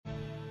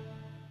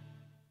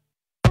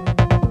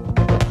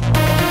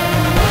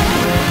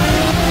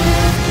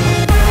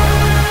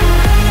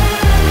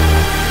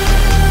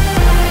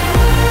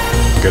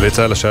גלי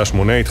צהל השעה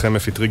 8, איתכם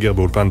אפי טריגר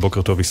באולפן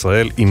בוקר טוב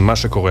ישראל עם מה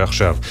שקורה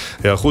עכשיו.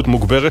 היערכות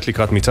מוגברת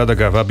לקראת מצעד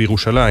הגאווה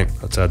בירושלים.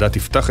 הצעדה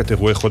תפתח את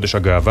אירועי חודש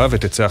הגאווה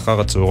ותצא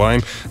אחר הצהריים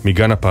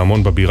מגן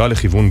הפעמון בבירה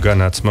לכיוון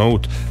גן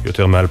העצמאות.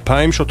 יותר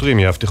מ-2,000 שוטרים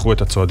יאבטחו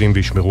את הצועדים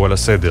וישמרו על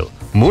הסדר.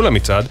 מול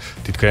המצעד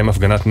תתקיים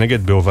הפגנת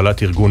נגד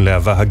בהובלת ארגון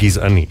להבה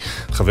הגזעני.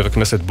 חבר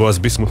הכנסת בועז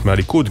ביסמוט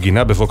מהליכוד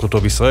גינה בבוקר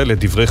טוב ישראל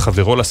לדברי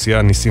חברו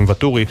לסיעה ניסים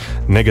וטורי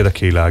נגד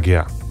הקהילה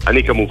הגאה.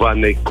 אני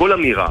כמובן, כל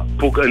אמירה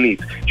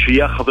פוגענית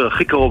שיהיה החבר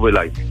הכי קרוב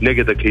אליי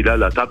נגד הקהילה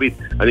הלהט"בית,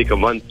 אני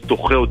כמובן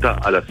דוחה אותה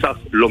על הסף,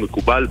 לא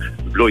מקובל,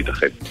 לא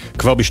ייתכן.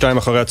 כבר ב-2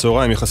 אחרי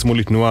הצהריים יחסמו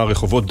לתנועה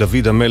רחובות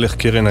דוד המלך,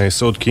 קרן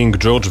היסוד, קינג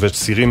ג'ורג'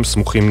 וצירים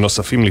סמוכים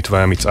נוספים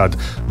לתוואי המצעד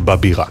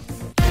בבירה.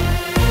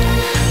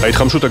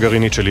 ההתחמשות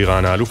הגרעינית של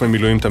איראן, האלוף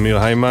במילואים תמיר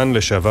היימן,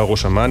 לשעבר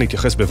ראש אמ"ן,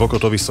 התייחס בבוקר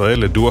טוב ישראל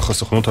לדוח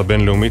הסוכנות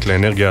הבינלאומית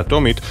לאנרגיה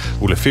אטומית,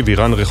 ולפיו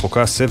איראן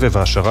רחוקה סבב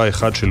העשרה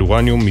אחד של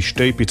אורניום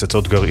משתי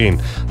פצצות גרעין.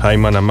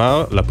 היימן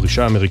אמר,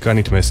 לפרישה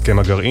האמריקנית מהסכם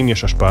הגרעין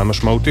יש השפעה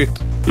משמעותית.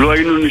 לא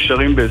היינו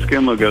נשארים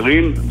בהסכם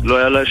הגרעין, לא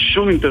היה לה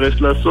שום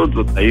אינטרס לעשות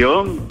זאת.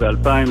 היום,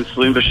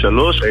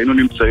 ב-2023, היינו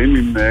נמצאים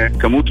עם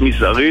כמות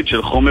מזערית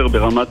של חומר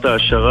ברמת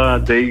העשרה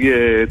די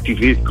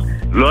טבעית.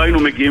 לא היינו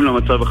מגיעים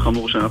למצב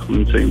החמור שאנחנו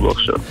נמצאים בו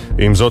עכשיו.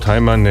 עם זאת,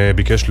 היימן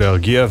ביקש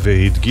להרגיע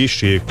והדגיש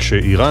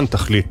שכשאיראן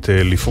תחליט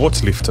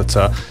לפרוץ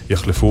לפצצה,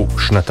 יחלפו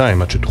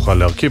 2 עד שתוכל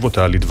להרכיב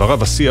אותה.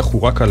 לדבריו, השיח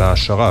הוא רק על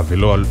העשרה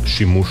ולא על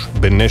שימוש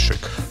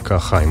בנשק,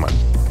 כך היימן.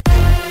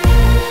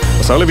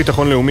 השר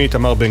לביטחון לאומי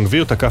תמר בן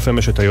גביר תקף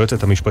אמש את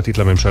היועצת המשפטית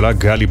לממשלה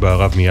גלי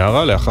בהרב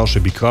מיארה לאחר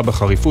שביקרה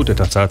בחריפות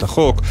את הצעת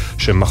החוק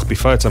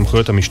שמכפיפה את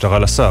סמכויות המשטרה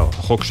לשר,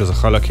 החוק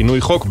שזכה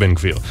לכינוי חוק בן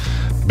גביר.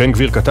 בן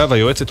גביר כתב,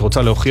 היועצת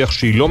רוצה להוכיח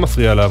שהיא לא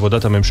מפריעה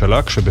לעבודת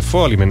הממשלה,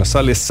 כשבפועל היא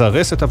מנסה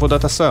לסרס את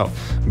עבודת השר.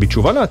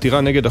 בתשובה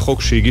לעתירה נגד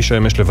החוק שהגישה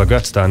אמש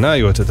לבג"ץ, טענה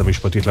היועצת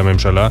המשפטית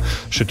לממשלה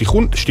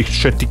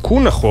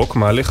שתיקון החוק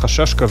מעלה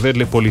חשש כבד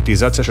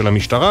לפוליטיזציה של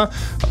המשטרה,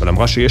 אבל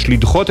אמרה שיש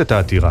לדחות את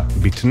העתירה,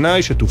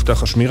 בתנאי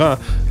שתובטח השמירה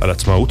על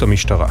עצמאות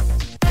המשטרה.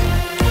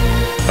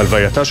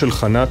 הלווייתה של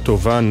חנה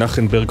טובה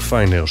נחנברג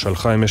פיינר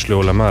שהלכה אמש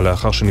לעולמה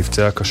לאחר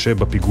שנפצעה קשה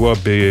בפיגוע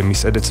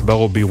במסעדת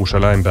סברו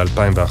בירושלים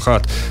ב-2001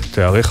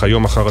 תארך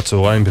היום אחר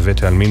הצהריים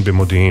בבית העלמין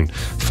במודיעין.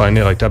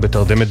 פיינר הייתה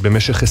בתרדמת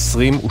במשך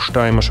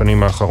 22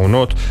 השנים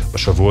האחרונות.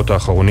 בשבועות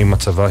האחרונים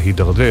מצבה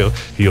הידרדר.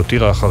 היא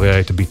הותירה אחריה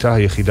את ביתה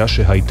היחידה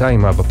שהייתה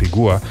עימה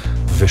בפיגוע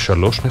ו3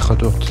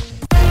 נכדות.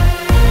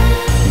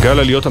 גל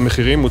עליות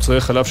המחירים,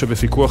 מוצרי חלב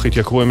שבפיקוח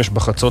התייקרו אמש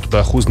בחצות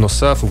באחוז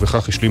נוסף,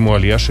 ובכך השלימו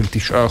עלייה של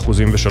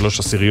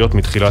 9.3%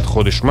 מתחילת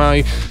חודש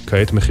מאי.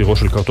 כעת מחירו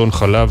של קרטון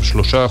חלב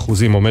 3%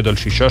 עומד על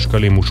 6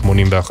 שקלים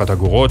ו81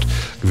 אגורות.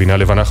 גבינה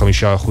לבנה 5%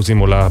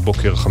 עולה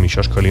הבוקר 5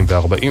 שקלים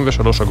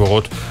ו43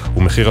 אגורות,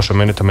 ומחיר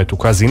השמנת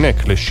המתוקה זינק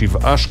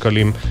ל7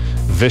 שקלים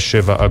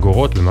ו7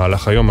 אגורות.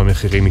 במהלך היום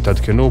המחירים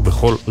התעדכנו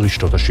בכל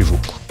רשתות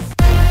השיווק.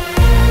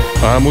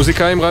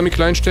 המוזיקאים רמי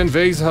קליינשטיין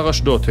ויזהר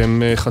אשדוד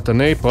הם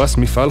חתני פרס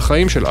מפעל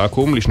חיים של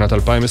אקו"ם לשנת 2022-2023.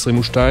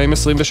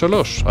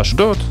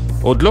 אשדוד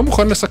עוד לא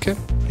מוכן לסכם.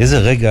 איזה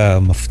רגע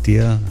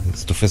מפתיע,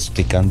 זה תופס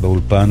אותי כאן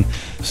באולפן,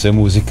 עושה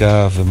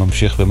מוזיקה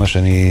וממשיך במה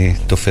שאני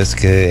תופס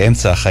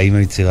כאמצע החיים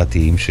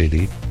היצירתיים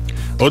שלי.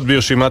 עוד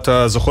ברשימת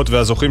הזוכות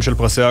והזוכים של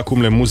פרסי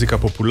אקו"ם למוזיקה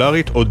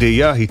פופולרית,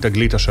 אודיה היא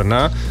תגלית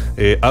השנה,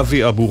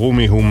 אבי אבו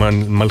רומי הוא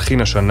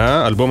מלחין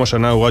השנה, אלבום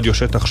השנה הוא רדיו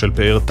שטח של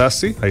פאר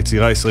טסי,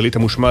 היצירה הישראלית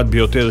המושמעת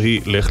ביותר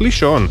היא לך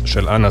לישון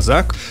של אנה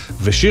זק,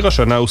 ושיר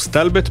השנה הוא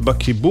סטלבט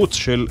בקיבוץ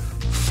של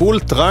פול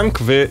טרנק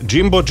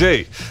וג'ימבו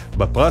ג'יי.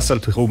 בפרס על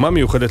תרומה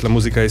מיוחדת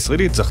למוזיקה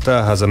הישראלית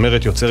זכתה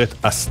הזמרת יוצרת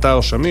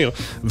אסתר שמיר,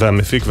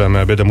 והמפיק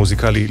והמעבד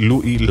המוזיקלי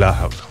לואי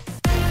להב.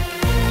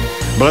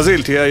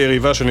 ברזיל תהיה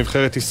היריבה של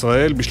נבחרת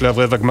ישראל בשלב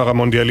רבע גמר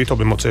המונדיאליטו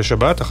במוצאי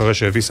שבת, אחרי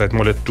שהביסה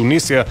אתמול את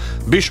טוניסיה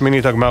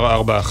בשמינית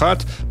הגמר 4-1.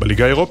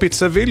 בליגה האירופית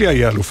סביליה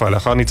היא אלופה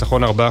לאחר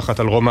ניצחון 4-1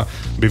 על רומא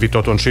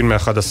בביתות עונשין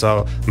מ-11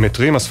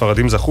 מטרים.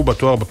 הספרדים זכו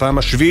בתואר בפעם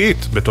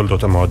השביעית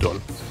בתולדות המועדון.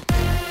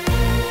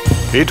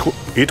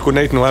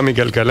 עדכוני תנועה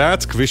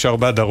מגלגלת, כביש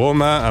 4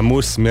 דרומה,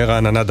 עמוס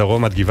מרעננה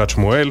דרום עד גבעת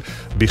שמואל,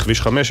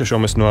 בכביש 5 יש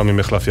עומס תנועה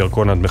ממחלף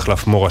ירקון עד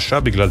מחלף מורשה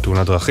בגלל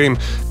תאונת דרכים,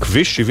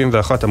 כביש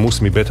 71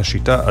 עמוס מבית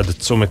השיטה עד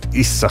צומת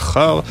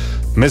יששכר.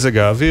 מזג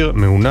האוויר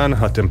מעונן,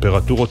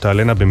 הטמפרטורות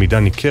תעלנה במידה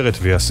ניכרת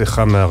ויעשה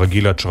חם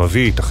מהרגיל עד שרבי,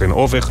 ייתכן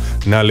אובך,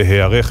 נא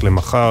להיערך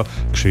למחר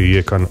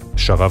כשיהיה כאן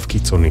שרב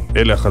קיצוני.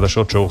 אלה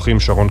החדשות שעורכים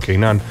שרון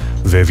קינן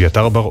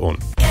ואביתר ברעון.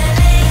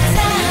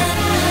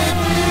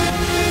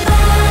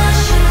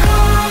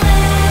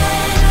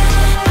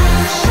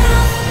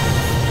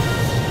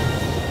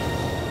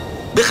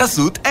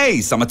 בחסות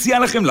אייס, המציע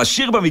לכם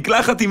לשיר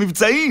במקלחת עם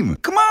מבצעים,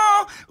 כמו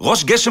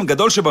ראש גשם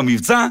גדול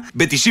שבמבצע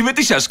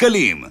ב-99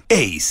 שקלים.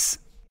 אייס.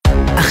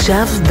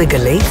 עכשיו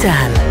בגלי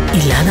צהל,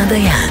 אילנה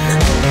דיין.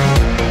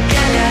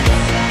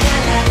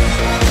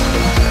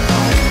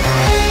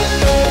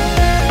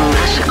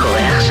 מה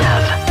שקורה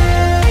עכשיו.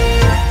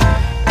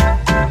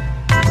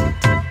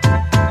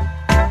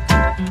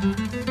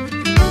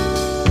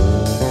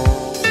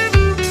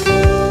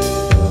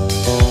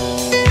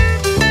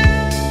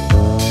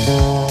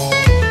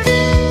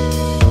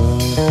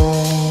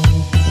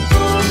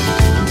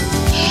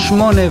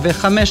 8:05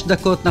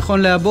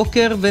 נכון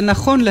להבוקר,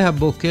 ונכון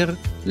להבוקר,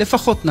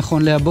 לפחות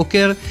נכון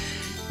להבוקר,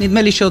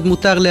 נדמה לי שעוד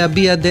מותר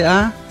להביע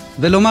דעה,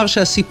 ולומר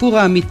שהסיפור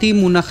האמיתי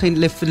מונח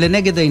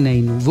לנגד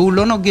עינינו, והוא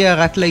לא נוגע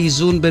רק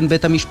לאיזון בין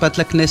בית המשפט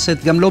לכנסת,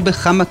 גם לא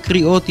בכמה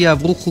קריאות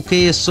יעברו חוקי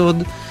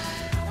יסוד,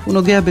 הוא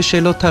נוגע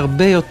בשאלות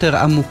הרבה יותר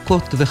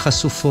עמוקות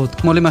וחשופות,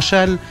 כמו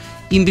למשל,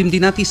 אם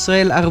במדינת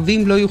ישראל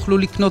ערבים לא יוכלו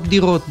לקנות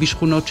דירות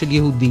בשכונות של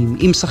יהודים,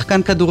 אם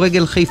שחקן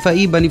כדורגל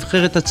חיפאי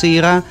בנבחרת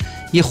הצעירה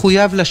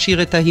יחויב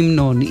לשיר את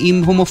ההמנון,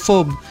 אם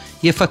הומופוב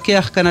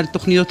יפקח כאן על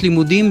תוכניות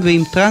לימודים,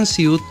 ואם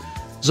טרנסיות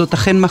זאת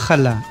אכן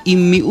מחלה,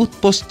 אם מיעוט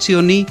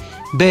פוסט-ציוני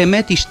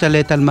באמת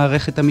ישתלט על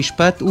מערכת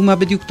המשפט, ומה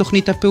בדיוק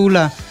תוכנית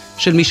הפעולה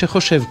של מי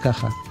שחושב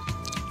ככה.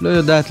 לא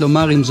יודעת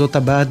לומר אם זאת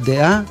הבעת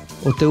דעה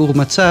או תיאור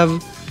מצב,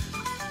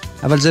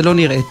 אבל זה לא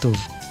נראה טוב,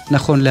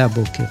 נכון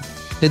להבוקר.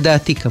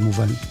 לדעתי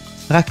כמובן,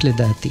 רק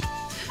לדעתי.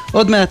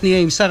 עוד מעט נהיה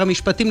עם שר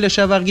המשפטים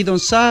לשעבר גדעון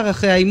סער,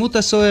 אחרי העימות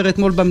הסוער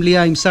אתמול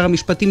במליאה עם שר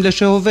המשפטים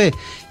לשהווה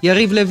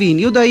יריב לוין.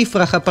 יהודה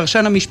יפרח,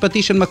 הפרשן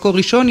המשפטי של מקור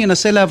ראשון,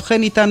 ינסה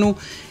להבחן איתנו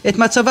את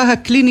מצבה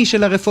הקליני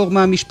של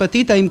הרפורמה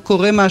המשפטית, האם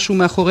קורה משהו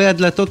מאחורי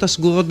הדלתות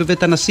הסגורות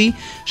בבית הנשיא,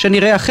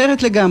 שנראה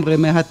אחרת לגמרי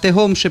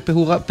מהתהום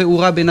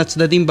שפעורה בין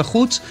הצדדים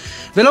בחוץ,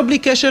 ולא בלי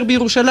קשר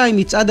בירושלים,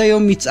 מצעד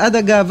היום, מצעד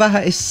הגאווה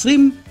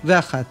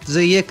ה-21.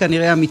 זה יהיה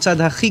כנראה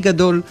המצעד הכי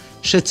גדול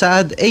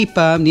שצעד אי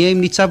פעם. נהיה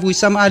עם ניצב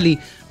ויסאם עלי,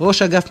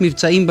 ראש אגף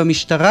מבצעים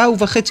במשטרה,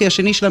 ובחצי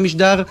השני של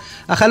המשדר,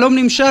 החלום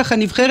נמשך,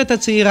 הנבחרת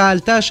הצעירה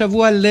עלתה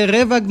השבוע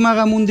לרבע גמר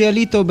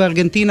המונדיאליטו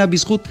בארגנטינה,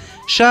 בזכות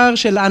שער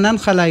של ענן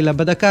חלילה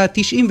בדקה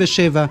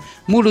ה-97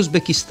 מול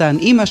אוזבקיסטן.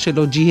 אמא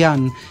שלו,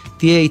 ג'יאן,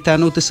 תהיה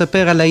איתנו,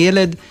 תספר על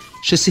הילד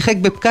ששיחק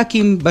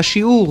בפקקים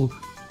בשיעור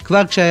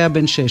כבר כשהיה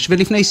בן 6.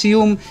 ולפני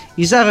סיום,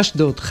 יזהר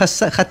אשדוד,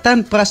 חתן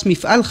פרס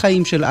מפעל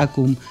חיים של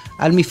אקום,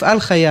 על מפעל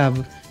חייו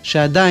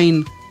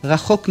שעדיין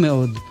רחוק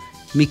מאוד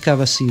מקו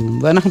הסיום.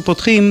 ואנחנו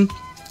פותחים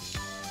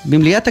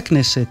במליאת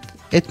הכנסת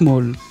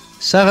אתמול,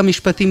 שר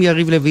המשפטים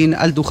יריב לוין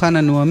על דוכן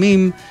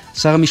הנואמים,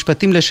 שר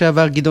המשפטים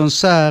לשעבר גדעון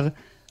סער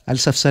על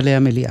ספסלי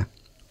המליאה.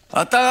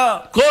 אתה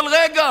כל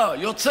רגע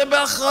יוצא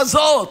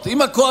בהכרזות,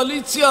 אם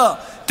הקואליציה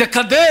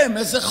תקדם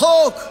איזה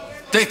חוק,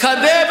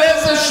 תקדם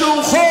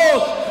איזשהו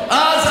חוק,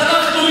 אז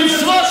אנחנו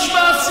נפרוש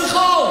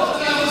מהשיחות.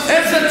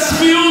 איזה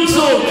צביעות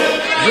זאת.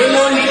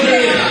 ולא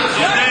יקרה.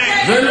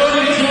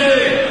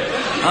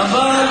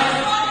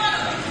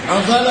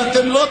 אבל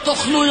אתם לא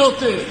תוכלו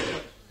יותר.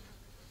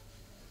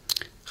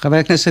 חבר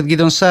הכנסת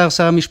גדעון סער,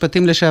 שר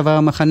המשפטים לשעבר,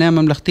 המחנה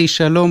הממלכתי,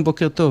 שלום,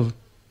 בוקר טוב.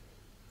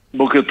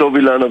 בוקר טוב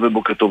אילנה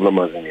ובוקר טוב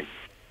למאזינים.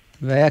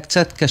 והיה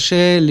קצת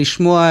קשה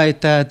לשמוע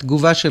את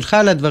התגובה שלך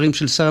לדברים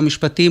של שר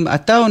המשפטים.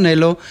 אתה עונה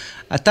לו,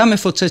 אתה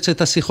מפוצץ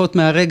את השיחות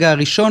מהרגע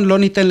הראשון, לא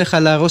ניתן לך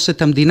להרוס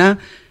את המדינה,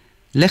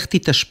 לך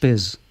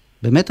תתאשפז.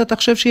 באמת אתה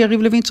חושב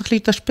שיריב לוין צריך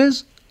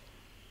להתאשפז?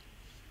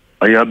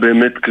 היה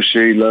באמת קשה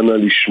אילנה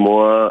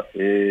לשמוע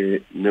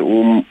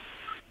נאום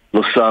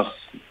נוסף,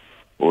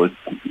 או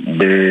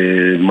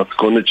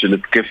במתכונת של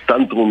התקף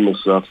טנטרום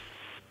נוסף,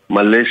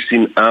 מלא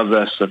שנאה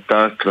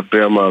והסתה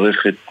כלפי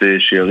המערכת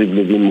שיריב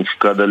לוין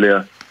מופקד עליה,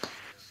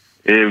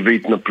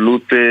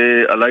 והתנפלות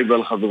עליי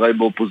ועל חבריי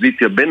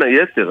באופוזיציה. בין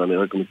היתר, אני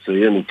רק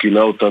מציין, הוא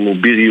כינה אותנו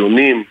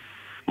בריונים,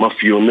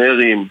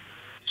 מאפיונרים,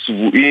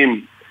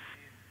 צבועים.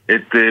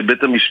 את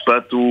בית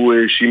המשפט הוא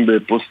האשים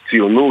בפוסט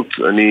ציונות.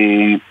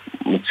 אני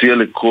מציע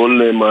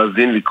לכל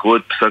מאזין לקרוא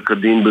את פסק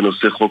הדין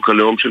בנושא חוק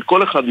הלאום של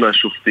כל אחד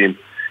מהשופטים,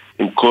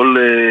 עם כל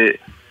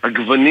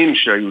הגוונים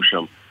שהיו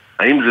שם.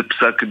 האם זה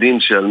פסק דין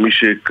שעל מי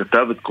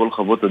שכתב את כל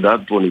חוות הדעת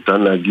פה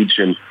ניתן להגיד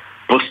שהם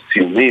פוסט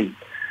ציונים?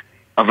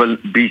 אבל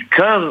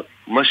בעיקר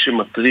מה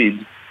שמטריד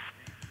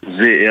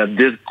זה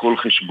היעדר כל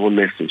חשבון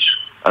נפש.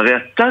 הרי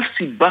אתה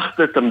סיבכת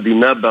את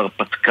המדינה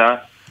בהרפתקה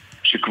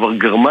שכבר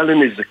גרמה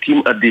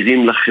לנזקים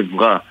אדירים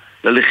לחברה,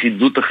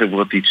 ללכידות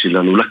החברתית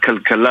שלנו,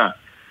 לכלכלה,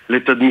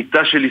 לתדמיתה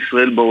של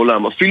ישראל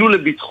בעולם, אפילו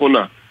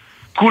לביטחונה.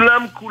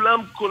 כולם,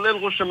 כולל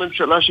ראש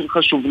הממשלה שלך,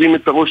 שוברים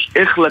את הראש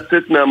איך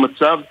לצאת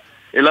מהמצב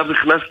אליו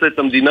הכנסת את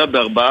המדינה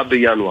ב4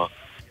 בינואר.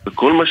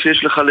 וכל מה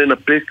שיש לך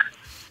לנפק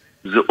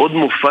זה עוד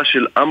מופע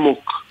של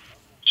אמוק,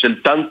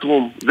 של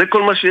טנטרום. זה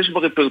כל מה שיש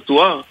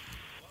ברפרטואר.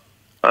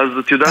 אז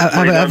את יודעת...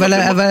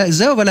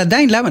 אבל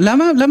עדיין,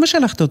 למה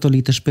שלחת אותו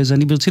להתאשפז?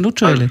 אני ברצינות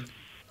שואלת.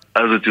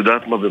 אז את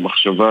יודעת מה,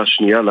 במחשבה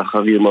שנייה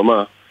לאחר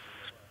יממה,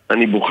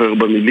 אני בוחר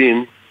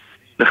במילים,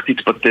 לך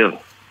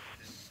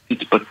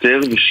תתפטר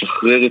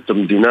ושחרר את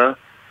המדינה.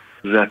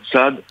 זה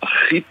הצעד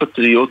הכי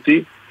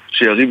פטריוטי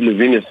שיריב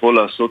לוין יכול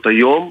לעשות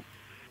היום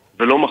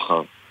ולא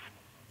מחר.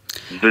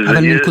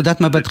 אבל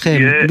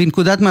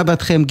מנקודת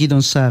מבטכם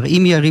גדעון סער,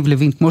 אם יריב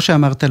לוין, כמו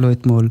שאמרת לו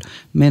אתמול,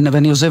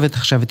 ואני עוזבת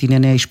עכשיו את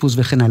ענייני האשפוז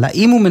וכן הלאה,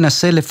 אם הוא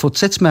מנסה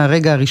לפוצץ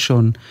מהרגע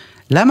הראשון,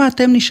 למה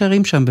אתם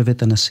נשארים שם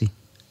בבית הנשיא?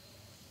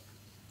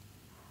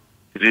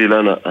 תראי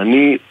אילנה,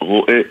 אני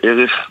רואה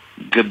ערך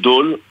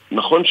גדול.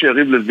 נכון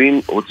שיריב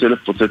לוין רוצה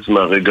לפוצץ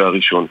מהרגע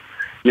הראשון.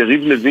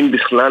 יריב לוין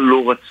בכלל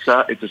לא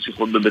רצה את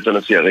השיחות בבית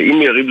הנשיא. הרי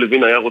אם יריב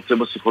לוין היה רוצה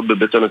בשיחות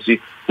בבית הנשיא,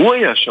 הוא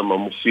היה שם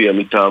מופיע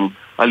מטעם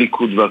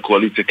הליכוד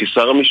והקואליציה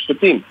כשר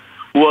המשפטים.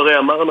 הוא הרי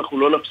אמר אנחנו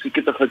לא נפסיק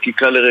את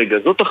החקיקה לרגע.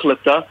 זאת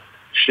החלטה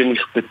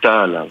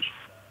שנכפתה עליו.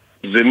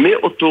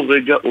 ומאותו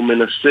רגע הוא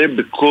מנסה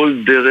בכל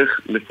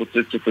דרך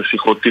לפוצץ את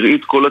השיחות. תראי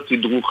את כל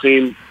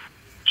התדרוכים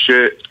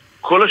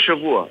שכל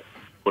השבוע,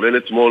 כולל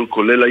אתמול,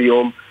 כולל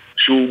היום,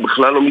 שהוא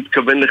בכלל לא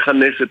מתכוון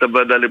לכנס את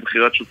הוועדה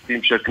לבחירת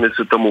שופטים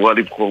שהכנסת אמורה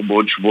לבחור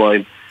בעוד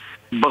שבועיים.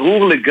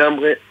 ברור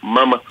לגמרי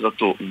מה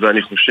מטרתו,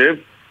 ואני חושב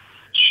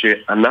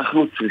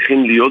שאנחנו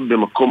צריכים להיות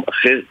במקום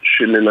אחר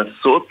של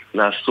לנסות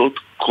לעשות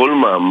כל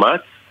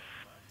מאמץ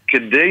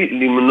כדי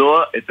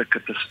למנוע את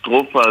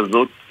הקטסטרופה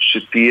הזאת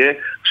שתהיה.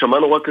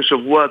 שמענו רק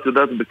השבוע, את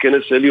יודעת,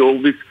 בכנס אלי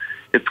הורוביץ,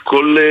 את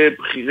כל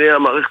בחירי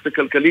המערכת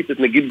הכלכלית, את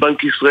נגיד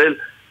בנק ישראל,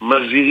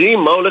 מזהירים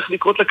מה הולך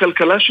לקרות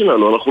לכלכלה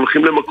שלנו. אנחנו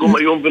הולכים למקום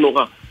היום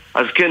ונורא.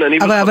 אז כן, אני...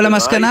 אבל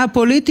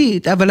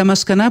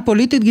המסקנה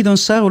הפוליטית, גדעון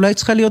סער, אולי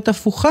צריכה להיות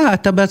הפוכה.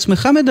 אתה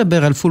בעצמך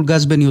מדבר על פול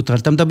גז בניוטרל.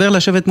 אתה מדבר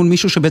לשבת מול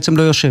מישהו שבעצם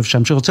לא יושב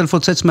שם, שרוצה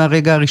לפוצץ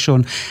מהרגע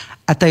הראשון.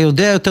 אתה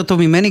יודע יותר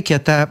טוב ממני, כי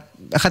אתה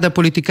אחד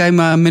הפוליטיקאים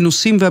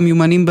המנוסים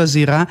והמיומנים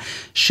בזירה,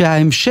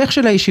 שההמשך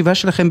של הישיבה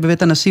שלכם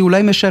בבית הנשיא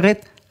אולי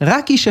משרת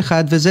רק איש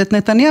אחד, וזה את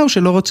נתניהו,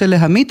 שלא רוצה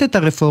להמית את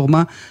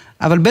הרפורמה,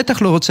 אבל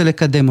בטח לא רוצה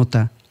לקדם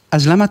אותה.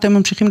 אז למה אתם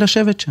ממשיכים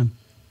לשבת שם?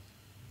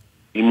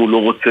 אם הוא לא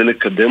רוצה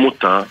לקדם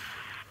אותה,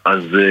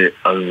 אז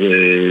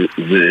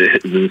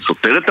זה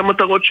סותר את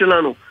המטרות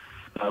שלנו.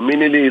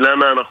 תאמיני לי,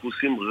 אילנה, אנחנו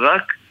עושים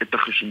רק את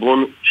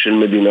החשבון של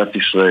מדינת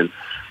ישראל.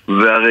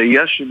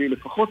 והראייה שלי,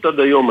 לפחות עד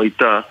היום,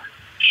 הייתה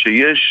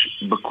שיש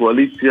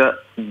בקואליציה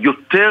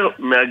יותר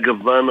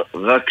מהגוון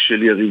רק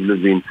של יריב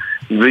לוין.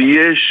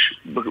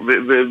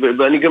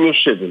 ואני גם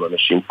יושב עם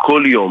אנשים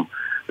כל יום,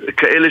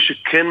 כאלה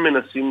שכן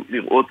מנסים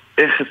לראות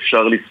איך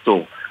אפשר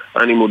לפתור.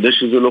 אני מודה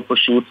שזה לא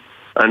פשוט,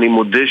 אני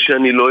מודה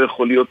שאני לא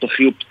יכול להיות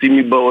הכי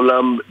אופטימי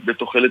בעולם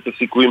בתוחלת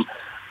הסיכויים,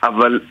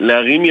 אבל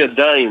להרים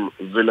ידיים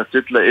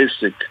ולתת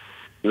לעסק,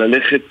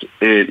 ללכת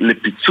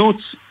לפיצוץ,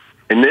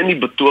 אינני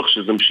בטוח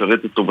שזה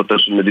משרת את טובתה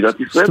של מדינת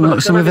ישראל.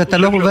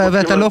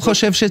 ואתה לא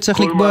חושב שצריך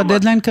לקבוע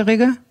דדליין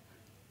כרגע?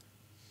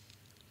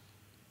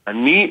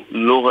 אני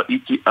לא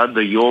ראיתי עד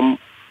היום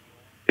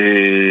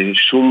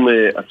שום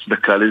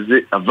הצדקה לזה,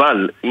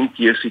 אבל אם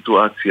תהיה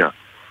סיטואציה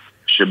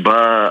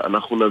שבה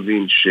אנחנו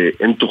נבין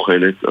שאין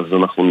תוחלת, אז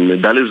אנחנו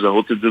נדע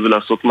לזהות את זה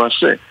ולעשות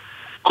מעשה.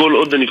 כל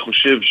עוד אני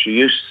חושב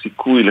שיש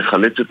סיכוי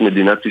לחלץ את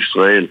מדינת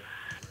ישראל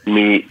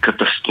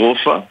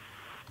מקטסטרופה,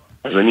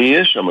 אז אני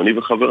אהיה שם, אני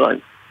וחבריי.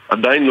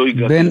 עדיין לא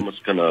הגעתי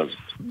למסקנה הזאת.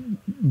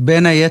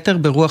 בין היתר,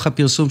 ברוח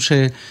הפרסום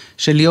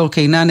של ליאור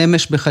קינן,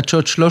 אמש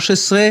בחדשות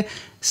 13,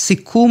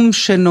 סיכום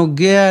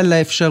שנוגע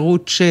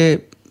לאפשרות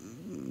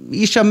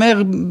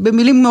שישמר,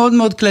 במילים מאוד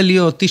מאוד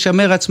כלליות,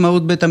 תישמר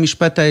עצמאות בית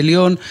המשפט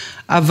העליון,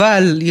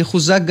 אבל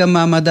יחוזק גם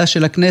מעמדה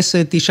של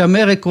הכנסת,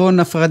 תישמר עקרון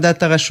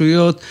הפרדת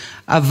הרשויות,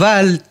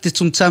 אבל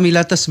תצומצם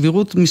עילת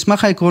הסבירות.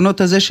 מסמך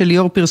העקרונות הזה של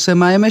ליאור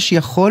פרסם אמש,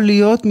 יכול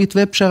להיות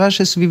מתווה פשרה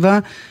שסביבה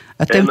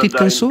אתם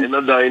תתכנסו?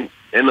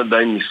 אין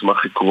עדיין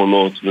מסמך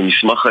עקרונות,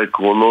 ומסמך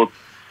העקרונות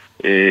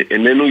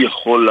איננו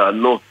יכול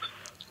לענות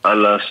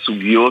על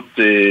הסוגיות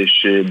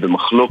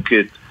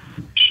שבמחלוקת,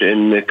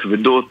 שהן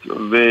כבדות,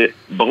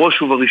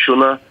 ובראש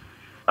ובראשונה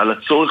על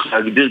הצורך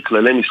להגדיר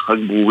כללי משחק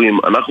ברורים.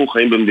 אנחנו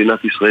חיים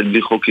במדינת ישראל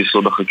בלי חוק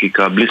יסוד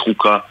החקיקה, בלי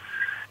חוקה.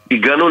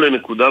 הגענו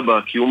לנקודה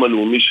בקיום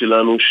הלאומי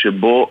שלנו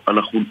שבו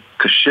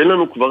קשה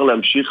לנו כבר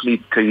להמשיך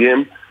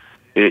להתקיים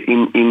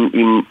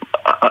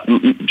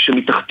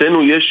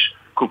שמתחתנו יש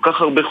כל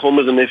כך הרבה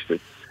חומר נפץ.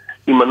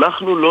 אם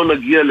אנחנו לא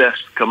נגיע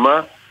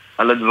להסכמה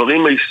על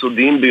הדברים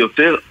היסודיים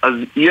ביותר, אז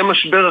יהיה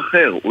משבר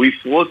אחר, הוא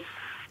יפרוץ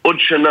עוד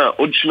שנה,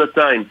 עוד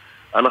שנתיים.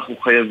 אנחנו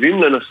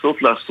חייבים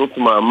לנסות לעשות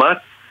מאמץ,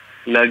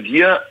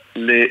 להגיע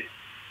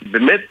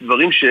באמת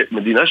דברים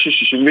שמדינה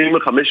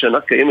ש65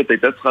 שנה קיימת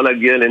הייתה צריכה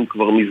להגיע אליהם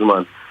כבר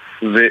מזמן.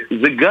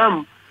 וזה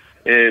גם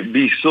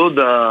ביסוד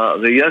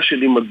הראייה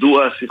שלי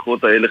מדוע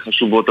השיחות האלה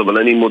חשובות, אבל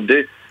אני מודה,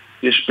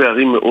 יש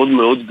פערים מאוד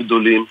מאוד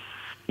גדולים,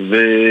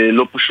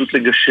 ולא פשוט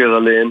לגשר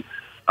עליהם,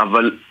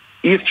 אבל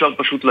אי אפשר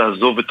פשוט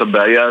לעזוב את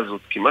הבעיה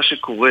הזאת, כי מה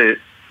שקורה,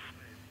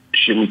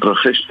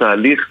 שמתרחש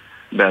תהליך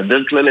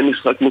בהיעדר כללי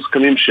משחק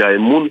מוסכמים,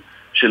 שהאמון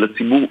של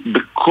הציבור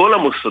בכל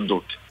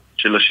המוסדות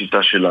של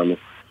השיטה שלנו,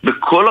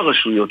 בכל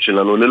הרשויות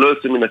שלנו, ללא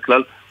יוצא מן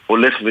הכלל,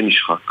 הולך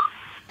ונשחק.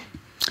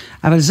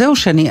 אבל זהו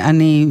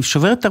שאני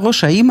שובר את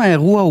הראש, האם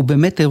האירוע הוא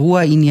באמת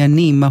אירוע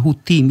ענייני,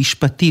 מהותי,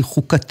 משפטי,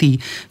 חוקתי,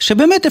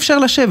 שבאמת אפשר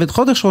לשבת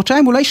חודש,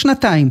 חודשיים, אולי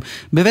שנתיים,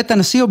 בבית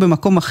הנשיא או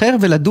במקום אחר,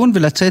 ולדון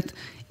ולצאת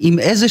עם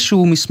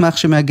איזשהו מסמך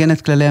שמעגן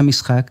את כללי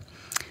המשחק,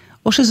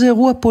 או שזה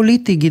אירוע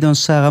פוליטי, גדעון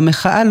סער,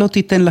 המחאה לא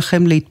תיתן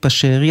לכם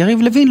להתפשר,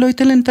 יריב לוין לא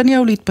ייתן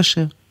לנתניהו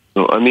להתפשר.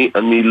 לא,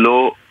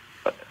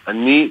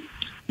 אני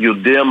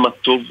יודע מה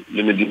טוב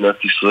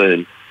למדינת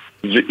ישראל,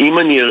 ואם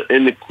אני אראה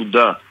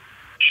נקודה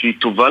שהיא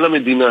טובה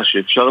למדינה,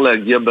 שאפשר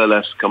להגיע בה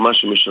להסכמה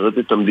שמשרת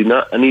את המדינה,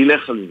 אני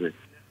אלך על זה.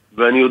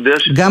 ואני יודע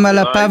גם על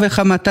הפה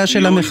וחמתה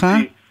של המחאה?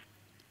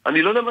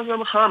 אני לא יודע מה זה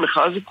המחאה,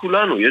 המחאה זה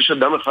כולנו. יש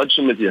אדם אחד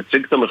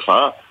שמייצג את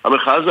המחאה,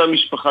 המחאה זה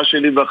המשפחה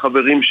שלי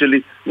והחברים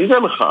שלי. מי זה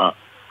המחאה?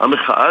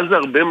 המחאה זה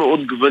הרבה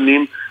מאוד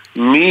גוונים,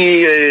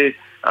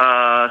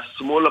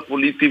 השמאל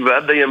הפוליטי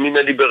ועד הימין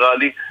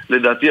הליברלי.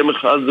 לדעתי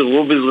המחאה זה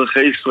רוב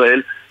אזרחי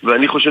ישראל,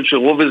 ואני חושב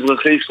שרוב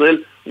אזרחי ישראל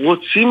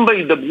רוצים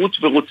בהידברות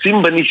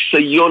ורוצים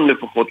בניסיון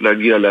לפחות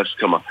להגיע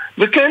להסכמה.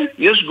 וכן,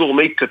 יש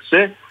גורמי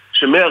קצה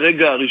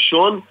שמהרגע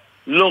הראשון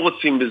לא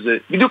רוצים בזה,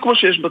 בדיוק כמו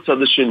שיש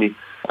בצד השני.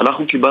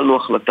 אנחנו קיבלנו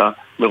החלטה,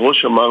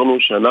 מראש אמרנו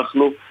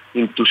שאנחנו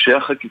עם תושי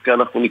החקיקה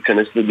אנחנו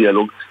ניכנס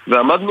לדיאלוג,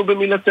 ועמדנו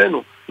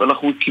במילתנו,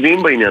 ואנחנו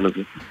עקביים בעניין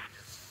הזה.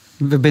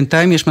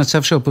 ובינתיים יש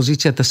מצב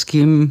שהאופוזיציה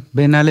תסכים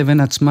בינה לבין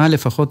עצמה,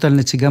 לפחות על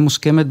נציגה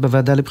מוסכמת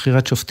בוועדה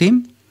לבחירת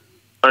שופטים?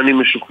 אני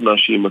משוכנע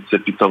שימצא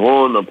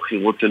פתרון,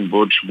 הבחירות הן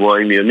בעוד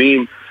שבועיים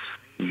ימים,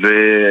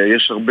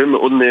 ויש הרבה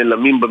מאוד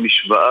נעלמים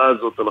במשוואה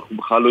הזאת, אנחנו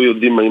בכלל לא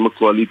יודעים האם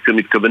הקואליציה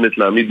מתכוונת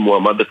להעמיד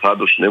מועמד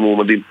אחד או שני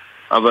מועמדים,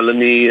 אבל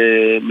אני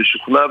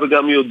משוכנע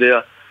וגם יודע,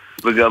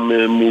 וגם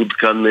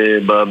מעודכן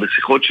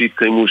בשיחות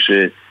שהתקיימו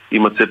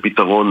שימצא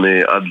פתרון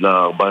עד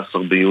ל-14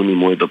 ביוני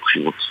מועד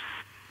הבחירות.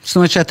 זאת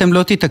אומרת שאתם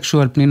לא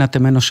תתעקשו על פנינת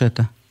תמנו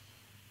שטה?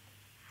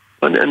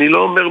 אני לא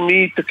אומר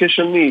מי יתעקש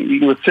על מי,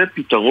 יימצא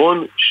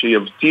פתרון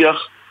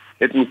שיבטיח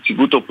את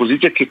נציגות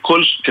האופוזיציה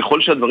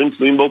ככל שהדברים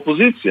תלויים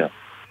באופוזיציה.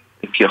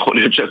 כי יכול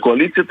להיות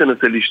שהקואליציה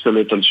תנסה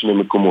להשתלט על שני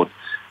מקומות.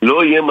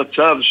 לא יהיה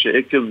מצב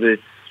שעקב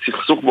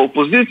סכסוך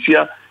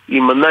באופוזיציה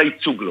יימנע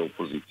ייצוג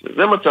לאופוזיציה.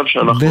 זה מצב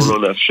שאנחנו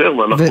לא נאפשר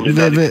ואנחנו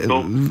נדע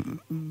לפתור.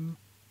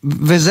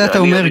 וזה אתה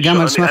אומר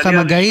גם על סמך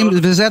המגעים,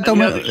 וזה אתה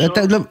אומר...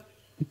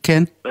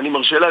 כן. אני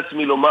מרשה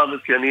לעצמי לומר,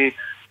 כי אני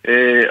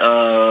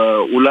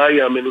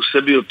אולי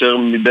המנוסה ביותר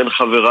מבין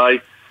חבריי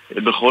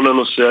בכל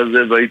הנושא הזה,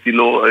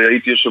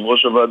 והייתי יושב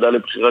ראש הוועדה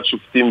לבחירת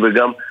שופטים,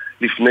 וגם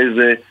לפני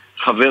זה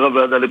חבר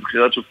הוועדה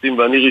לבחירת שופטים,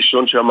 ואני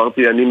ראשון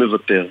שאמרתי אני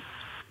מוותר.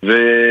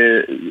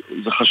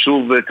 וזה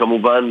חשוב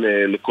כמובן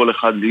לכל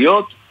אחד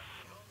להיות,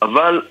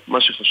 אבל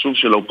מה שחשוב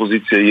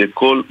שלאופוזיציה יהיה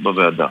קול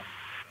בוועדה.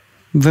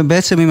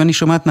 ובעצם אם אני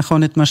שומעת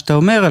נכון את מה שאתה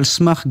אומר, על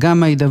סמך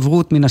גם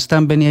ההידברות מן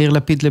הסתם בין יאיר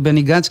לפיד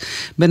לבני גנץ,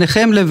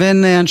 ביניכם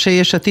לבין אנשי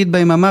יש עתיד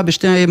ביממה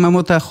בשתי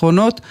היממות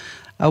האחרונות,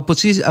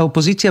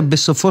 האופוזיציה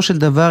בסופו של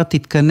דבר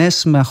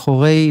תתכנס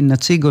מאחורי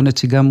נציג או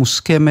נציגה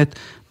מוסכמת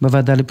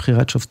בוועדה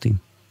לבחירת שופטים.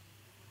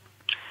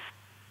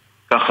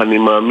 כך אני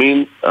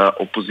מאמין,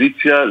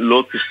 האופוזיציה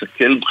לא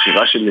תסכל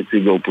בחירה של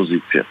נציג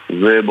האופוזיציה.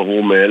 זה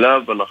ברור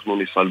מאליו, אנחנו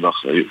נפעל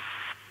באחריות.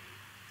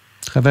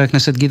 חבר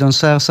הכנסת גדעון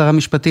סער, שר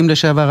המשפטים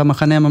לשעבר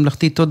המחנה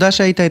הממלכתי, תודה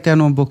שהיית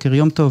איתנו הבוקר,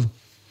 יום טוב.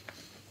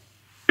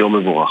 יום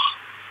מבורך.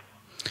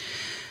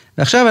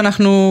 ועכשיו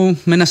אנחנו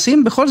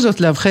מנסים בכל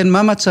זאת להבחן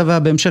מה מצבה,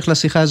 בהמשך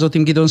לשיחה הזאת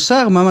עם גדעון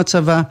סער, מה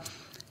מצבה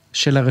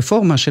של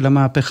הרפורמה, של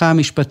המהפכה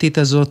המשפטית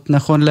הזאת,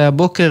 נכון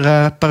להבוקר,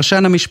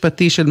 הפרשן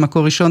המשפטי של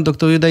מקור ראשון,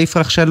 דוקטור יהודה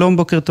יפרח, שלום,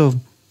 בוקר טוב.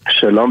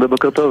 שלום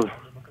ובוקר טוב.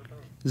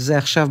 זה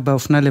עכשיו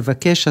באופנה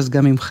לבקש, אז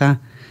גם ממך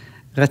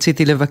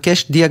רציתי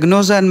לבקש,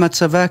 דיאגנוזה על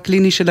מצבה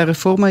הקליני של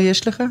הרפורמה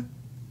יש לך?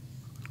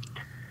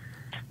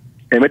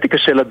 האמת היא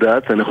קשה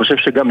לדעת, אני חושב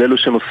שגם לאלו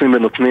שנושאים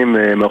ונותנים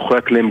מאחורי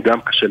הקלעים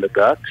גם קשה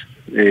לדעת.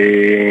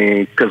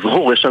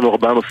 כזכור, יש לנו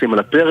 4 נושאים על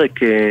הפרק,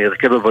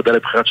 הרכב הוועדה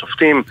לבחירת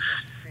שופטים,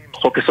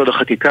 חוק יסוד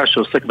החקיקה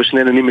שעוסק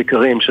בשני עניינים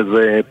עיקריים,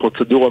 שזה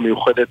פרוצדורה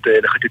מיוחדת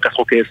לחקיקת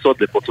חוקי יסוד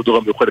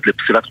ופרוצדורה מיוחדת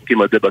לפסילת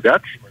חוקים על ידי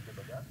בג"ץ,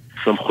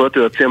 סמכויות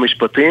היועצים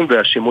המשפטיים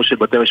והשימוש של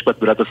בתי משפט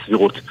בעילת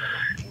הסבירות.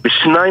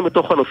 בשניים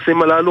מתוך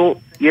הנושאים הללו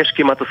יש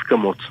כמעט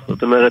הסכמות.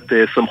 זאת אומרת,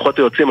 סמכויות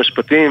היועצים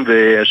המשפטיים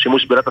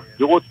והשימוש בעילת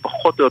הסבירות,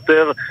 פחות או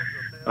יותר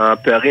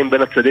הפערים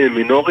בין הצדדים הם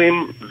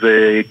מינוריים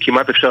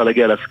וכמעט אפשר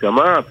להגיע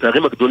להסכמה.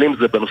 הפערים הגדולים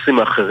זה בנושאים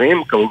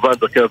האחרים, כמובן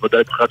בהרכב הוועדה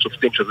לבחירת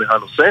שופטים שזה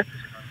הנושא,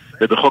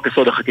 ובחוק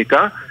יסוד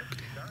החקיקה.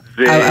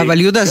 אבל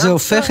יהודה, זה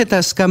הופך את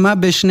ההסכמה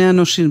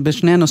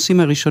בשני הנושאים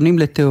הראשונים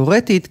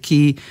לתיאורטית,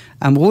 כי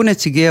אמרו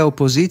נציגי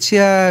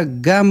האופוזיציה,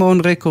 גם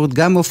און רקורד,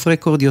 גם אוף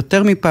רקורד,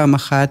 יותר מפעם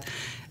אחת,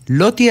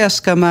 לא תהיה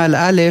הסכמה על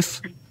א'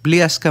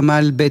 בלי הסכמה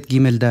על ב'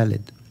 ג' ד'.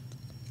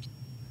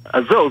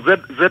 אז זהו,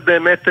 זה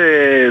באמת,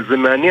 זה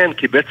מעניין,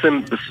 כי בעצם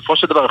בסופו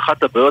של דבר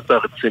אחת הבעיות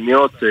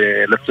הרציניות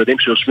לצדדים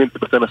שיושבים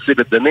בבתי נשיא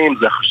ודנים,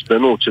 זה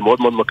החשדנות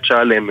שמאוד מאוד מקשה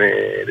עליהם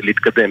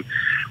להתקדם.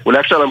 אולי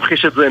אפשר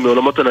להמחיש את זה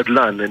מעולמות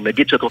הנדל"ן,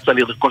 נגיד שאת רוצה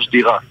לרכוש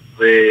דירה,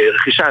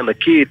 ורכישה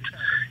ענקית,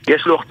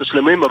 יש לוח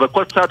תשלמים, אבל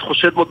כל צעד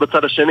חושד מאוד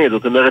בצד השני,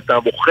 זאת אומרת,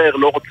 המוכר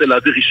לא רוצה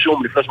להעביר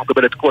רישום לפני שהוא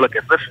מקבל את כל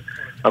הכסף,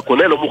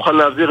 הקונה לא מוכן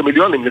להעביר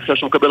מיליונים לפני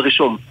שהוא מקבל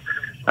רישום.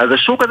 אז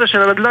השוק הזה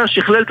של הנדל"ן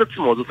שכלל את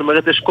עצמו, זאת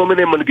אומרת, יש כל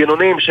מיני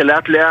מנגנונים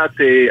שלאט לאט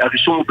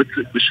הרישום הוא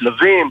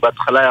בשלבים,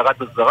 בהתחלה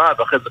הערת הזרה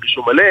ואחרי זה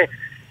רישום מלא,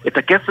 את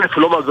הכסף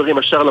לא מעבירים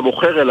ישר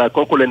למוכר, אלא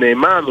קודם כל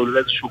לנאמן או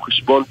לאיזשהו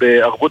חשבון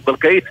בערבות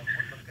בנקאית.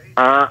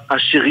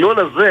 השריון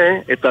הזה,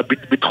 את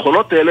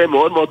הביטחונות האלה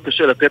מאוד מאוד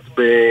קשה לתת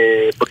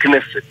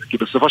בכנסת, כי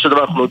בסופו של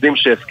דבר אנחנו יודעים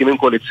שהסכמים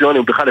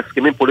קואליציוניים, בכלל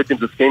הסכמים פוליטיים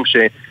זה הסכמים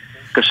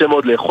שקשה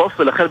מאוד לאכוף,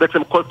 ולכן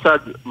בעצם כל צד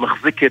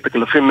מחזיק את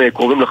הקלפים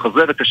קרובים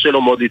לחזה וקשה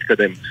לו מאוד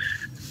להתקדם.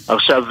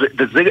 עכשיו,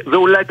 וזה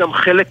אולי גם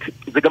חלק,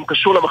 זה גם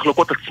קשור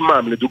למחלוקות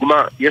עצמם. לדוגמה,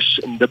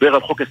 נדבר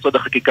על חוק יסוד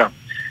החקיקה.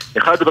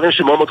 אחד הדברים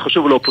שמאוד מאוד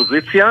חשוב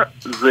לאופוזיציה,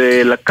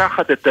 זה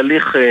לקחת את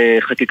תהליך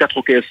חקיקת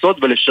חוקי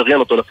יסוד ולשריין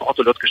אותו, לפחות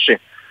או להיות קשה.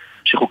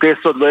 שחוקי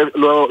יסוד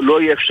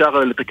לא יהיה אפשר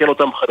לתקן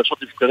אותם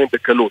חדשות לבקרים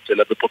בקלות,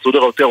 אלא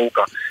בפרוצדורה יותר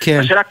ארוכה. כן.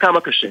 השאלה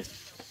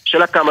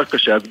כמה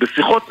קשה. אז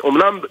בשיחות,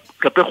 אומנם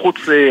כלפי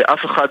חוץ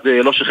אף אחד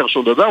לא שחרר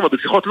שום דבר, אבל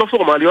בשיחות לא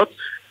פורמליות,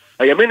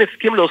 הימין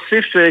הסכים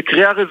להוסיף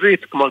קריאה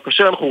רביעית. כלומר,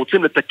 כאשר אנחנו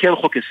רוצים לתקן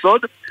חוק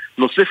יסוד,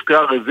 נוסיף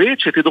קריאה רביעית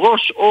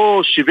שתדרוש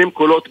או 70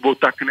 קולות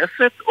באותה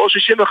כנסת, או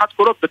 61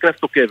 קולות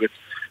בכנסת עוקבת.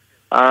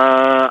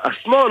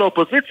 השמאל,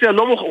 האופוזיציה,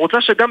 לא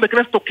רוצה שגם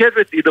בכנסת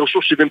עוקבת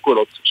יידרשו 70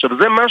 קולות. עכשיו,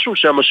 זה משהו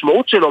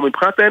שהמשמעות שלו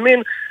מבחינת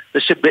הימין, זה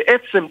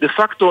שבעצם דה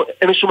פקטו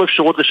אין שום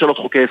אפשרות לשנות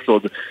חוקי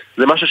יסוד.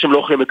 זה משהו שהם לא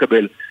יכולים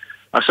לקבל.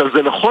 עכשיו,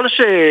 זה נכון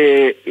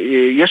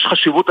שיש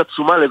חשיבות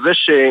עצומה לזה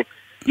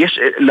שיש,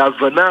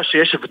 להבנה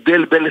שיש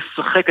הבדל בין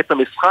לשחק את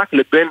המשחק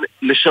לבין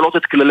לשנות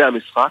את כללי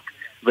המשחק,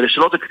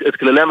 ולשנות את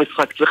כללי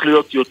המשחק צריך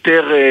להיות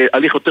יותר,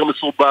 הליך יותר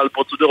מסורבל,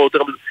 פרוצדורה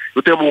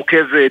יותר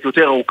מורכבת,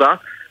 יותר ארוכה,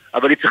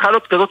 אבל היא צריכה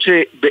להיות כזאת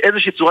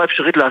שבאיזושהי צורה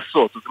אפשרית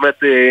לעשות. זאת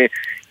אומרת,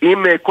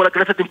 אם כל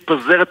הכנסת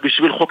מתפזרת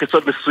בשביל חוק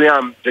יסוד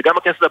מסוים, וגם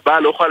הכנסת הבאה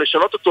לא יכולה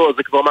לשנות אותו,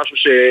 זה כבר משהו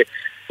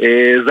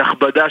זה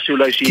הכבדה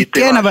שאולי שהיא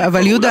תראה. כן,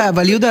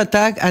 אבל יהודה,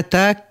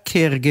 אתה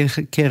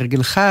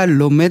כהרגלך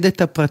לומד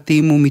את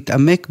הפרטים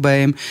ומתעמק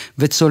בהם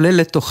וצולל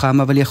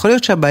לתוכם, אבל יכול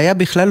להיות שהבעיה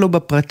בכלל לא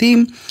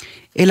בפרטים,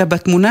 אלא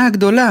בתמונה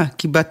הגדולה,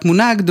 כי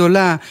בתמונה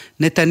הגדולה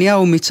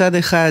נתניהו מצד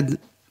אחד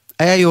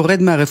היה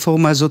יורד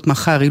מהרפורמה הזאת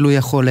מחר אילו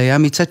יכול היה,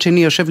 מצד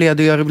שני יושב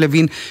לידו יריב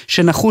לוין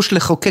שנחוש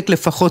לחוקק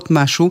לפחות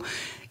משהו,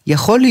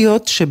 יכול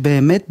להיות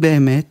שבאמת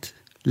באמת,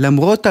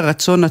 למרות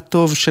הרצון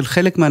הטוב של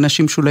חלק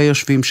מהאנשים שאולי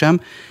יושבים שם,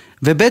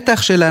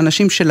 ובטח של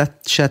האנשים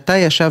שאתה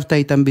ישבת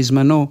איתם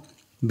בזמנו,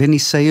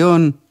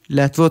 בניסיון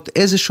להתוות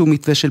איזשהו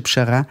מתווה של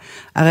פשרה,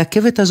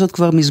 הרכבת הזאת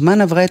כבר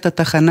מזמן עברה את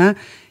התחנה,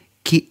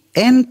 כי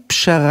אין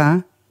פשרה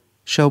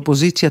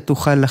שהאופוזיציה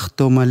תוכל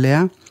לחתום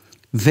עליה,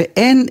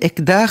 ואין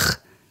אקדח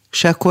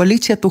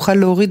שהקואליציה תוכל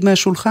להוריד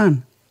מהשולחן.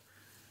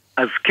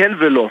 אז כן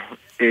ולא.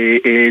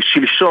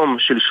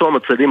 שלשום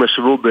הצדדים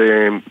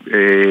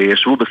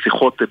ישבו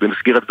בשיחות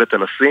במסגרת בית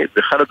הנשיא,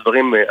 ואחד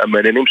הדברים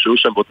המעניינים שהיו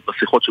שם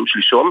בשיחות שהיו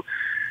שלשום,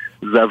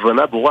 זה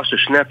הבנה ברורה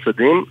ששני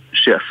הצדדים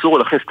שאסור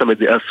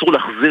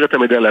להחזיר את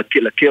המדינה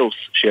לכאוס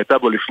שהייתה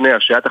בו לפני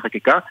השעיית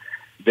החקיקה,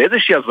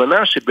 ואיזושהי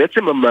הבנה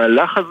שבעצם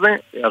המהלך הזה,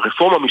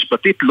 הרפורמה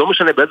המשפטית, לא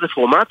משנה באיזה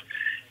פורמט,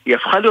 היא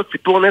הפכה להיות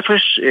ציפור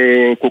נפש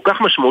כל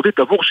כך משמעותית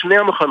עבור שני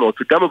המחנות,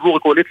 גם עבור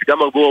הקואליציה,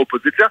 גם עבור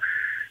האופוזיציה,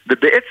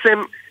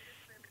 ובעצם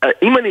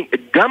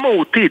גם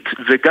מהותית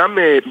וגם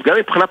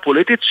מבחינה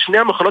פוליטית, שני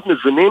המחנות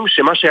מבינים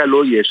שמה שהיה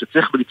לא יהיה,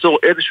 שצריך ליצור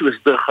איזשהו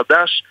הסדר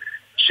חדש,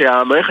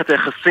 שהמערכת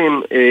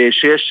היחסים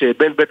שיש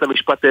בין בית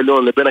המשפט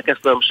העליון לבין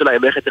הכנסת והממשלה, היא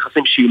מערכת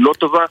יחסים שהיא לא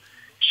טובה,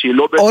 שהיא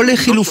לא...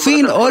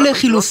 או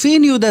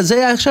לחילופין, יהודה,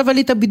 זה עכשיו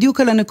עלית בדיוק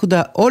על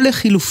הנקודה, או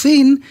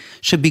לחילופין,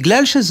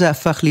 שבגלל שזה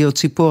הפך להיות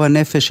ציפור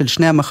הנפש של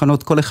שני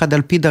המחנות, כל אחד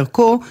על פי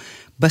דרכו,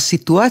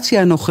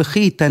 בסיטואציה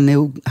הנוכחית,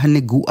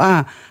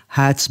 הנגועה,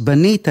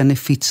 העצבנית,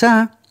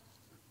 הנפיצה,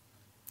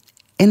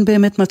 אין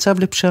באמת מצב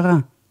לפשרה.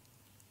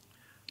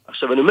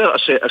 עכשיו אני אומר,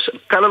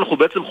 כאן אנחנו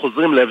בעצם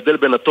חוזרים להבדל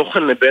בין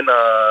התוכן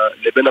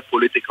לבין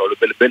הפוליטיקה, או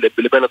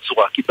לבין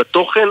הצורה, כי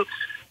בתוכן,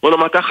 בוא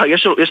נאמר ככה,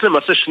 יש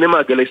למעשה שני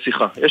מעגלי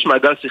שיחה. יש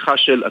מעגל שיחה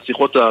של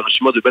השיחות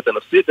הרשימות בבית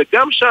הנשיא,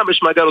 וגם שם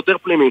יש מעגל יותר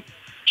פנימי,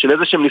 של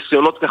איזה שהם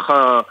ניסיונות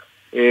ככה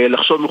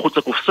לחשוב מחוץ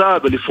לקופסה,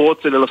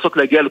 ולפרוץ, לנסות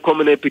להגיע לכל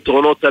מיני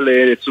פתרונות על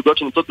סוגיות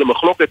שנמצאות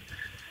במחלוקת,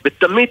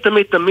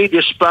 ותמיד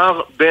יש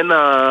פער בין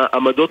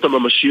העמדות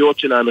הממשיות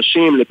של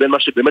האנשים, לבין מה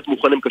שבאמת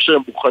מוכנים, כאשר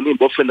הם מוכנים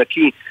באופן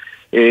נקי,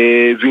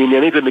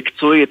 וענייני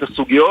ומקצועי את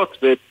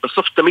הסוגיות,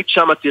 ובסוף תמיד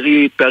שם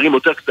תראי פערים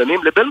יותר קטנים,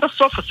 לבין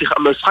בסוף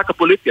המשחק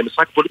הפוליטי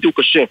הוא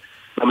קשה.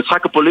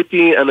 במשחק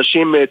הפוליטי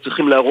אנשים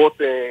צריכים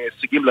להראות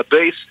הישגים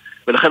לבייס,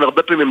 ולכן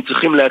הרבה פעמים הם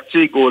צריכים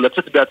להציג או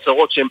לצאת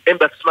בהצהרות שהם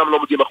בעצמם לא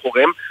עומדים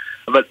מאחוריהם,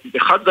 אבל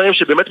אחד הדברים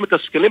שבאמת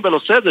מתסכלים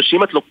בנושא הזה,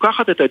 שאם את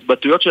לוקחת את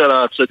ההתבטאויות של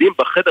הצדדים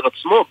בחדר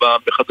עצמו,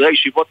 בחדרי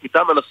הישיבות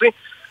מטעם הנשיא,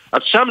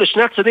 אז שם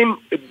לשני הצדדים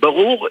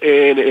ברור,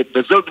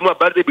 וזהו דוגמה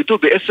בא לידי ביטוי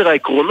ב10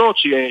 העקרונות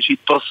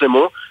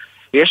שהתפרסמו,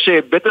 יש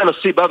בית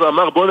הנשיא בא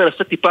ואמר בואו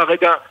ננסה טיפה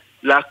רגע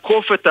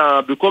לעקוף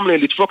במקום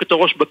לדפוק את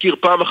הראש בקיר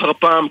פעם אחר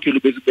פעם, כאילו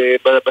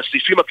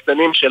בסעיפים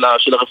הקטנים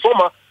של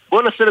הרפורמה,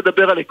 בואו ננסה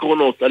לדבר על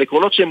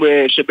עקרונות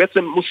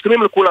שבעצם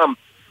מוסכמים לכולם.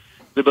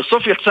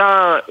 ובסוף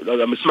יצא,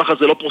 המסמך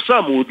הזה לא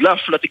פורסם, הוא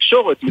הודלף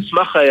לתקשורת,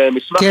 מסמך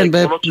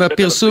העקרונות של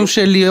בפרסום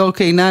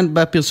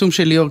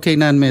של ליאור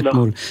קינן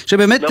מאתמול.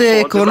 שבאמת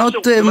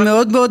עקרונות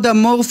מאוד מאוד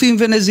אמורפיים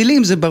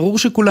ונזילים, זה ברור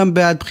שכולם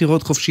בעד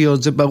בחירות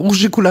חופשיות, זה ברור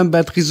שכולם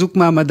בעד חיזוק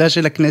מעמדה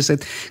של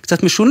הכנסת.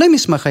 קצת משונה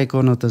מסמך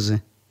העקרונות הזה.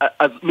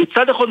 אז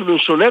מצד אחד הוא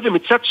משונה,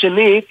 ומצד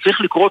שני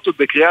צריך לקרוא אותו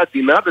בקריאה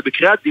עדינה,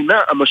 ובקריאה עדינה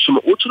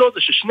המשמעות שלו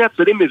זה ששני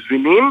הצדדים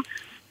מבינים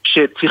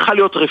שצריכה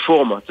להיות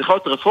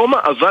רפורמה,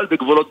 אבל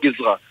בגבולות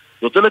גזרה.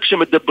 זאת אומרת,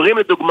 כשמדברים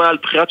לדוגמה על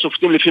בחירת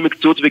שופטים לפי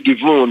מקצועיות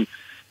וגיוון,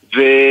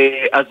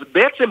 אז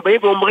בעצם באים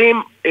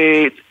ואומרים,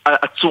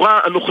 הצורה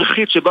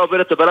הנוכחית שבה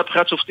עובדת הוועדה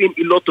לבחירת שופטים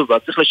היא לא טובה,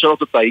 צריך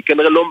לשנות אותה, היא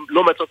כנראה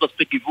לא מייצרת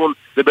מספיק גיוון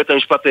בבית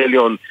המשפט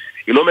העליון,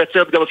 היא לא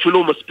מייצרת גם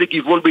אפילו מספיק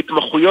גיוון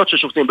בהתמחויות של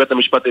שופטים בבית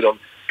המשפט העליון.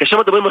 כאשר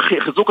מדברים על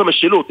חיזוק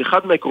המשילות, אחד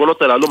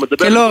מהעקרונות הללו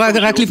מדבר... כן, לא,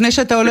 רק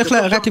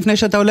לפני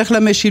שאתה הולך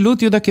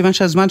למשילות, יהודה, כיוון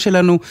שהזמן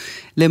שלנו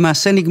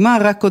למעשה נגמר,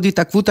 רק עוד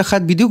התעכבות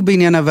אחת בדיוק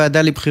בעניין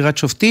הוועדה לבחירת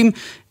שופטים.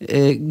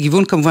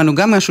 גיוון כמובן הוא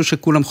גם משהו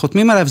שכולם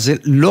חותמים עליו, זה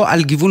לא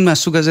על גיוון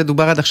מהסוג הזה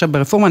דובר עד עכשיו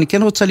ברפורמה. אני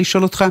כן רוצה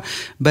לשאול אותך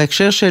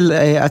בהקשר של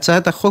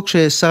הצעת החוק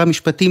ששר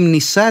המשפטים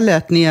ניסה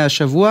להתניע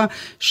השבוע,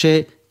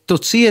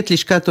 תוציא את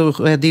לשכת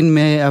עורכי הדין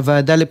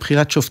מהוועדה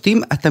לבחירת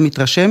שופטים, אתה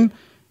מתרשם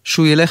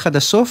שהוא ילך עד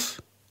הסוף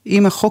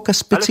עם החוק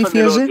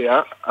הספציפי הזה? אני לא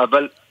יודע,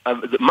 אבל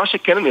מה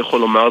שכן אני יכול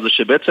לומר זה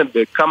שבעצם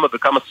בכמה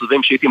וכמה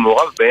צדדים שהייתי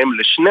מעורב בהם,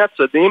 לשני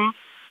הצדדים,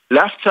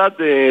 לאף צד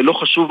לא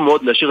חשוב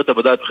מאוד להשאיר את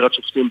הוועדה לבחירת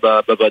שופטים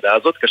בוועדה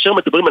הזאת, כאשר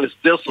מדברים על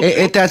הסדר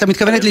סופי... אתה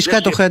מתכוון את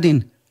לשכת עורכי הדין?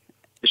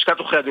 לשכת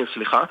עורכי הדין,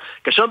 סליחה.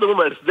 כאשר מדברים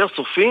על הסדר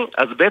סופי,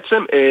 אז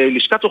בעצם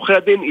לשכת עורכי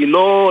הדין היא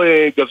לא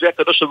גביע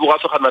קדוש עבור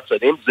אף אחד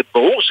מהצדדים. זה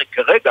ברור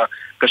שכרגע,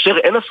 כאשר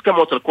אין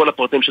הסכמות על כל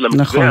הפרטים של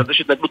המתווה, אז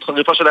יש התנגדות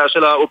חריפה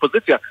של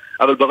האופוזיציה.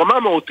 אבל ברמה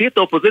המהותית,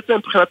 האופוזיציה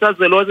מבחינתה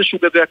זה לא איזשהו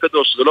גביע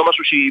קדוש, זה לא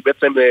משהו שהיא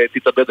בעצם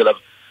תתאבד עליו.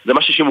 זה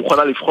משהו שהיא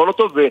מוכנה לבחון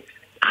אותו,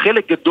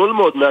 וחלק גדול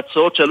מאוד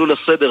מההצעות שעלו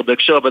לסדר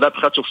בהקשר הוועדה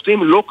לבחירת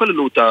שופטים לא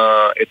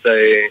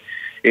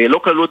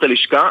כללו את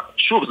הלשכה.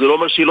 שוב, זה לא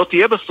אומר שהיא לא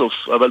תהיה בסוף,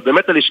 אבל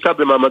באמת הלשכה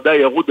במעמדה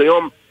ירוד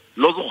היום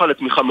לא זוכה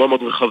לתמיכה מאוד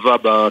מאוד רחבה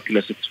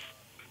בכנסת.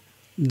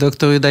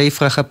 דוקטור יהודה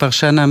יפרח,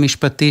 הפרשן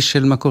המשפטי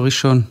של מקור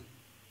ראשון.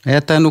 היה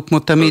תענוג כמו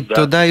תמיד.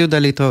 תודה יהודה,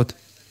 להתראות.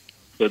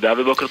 תודה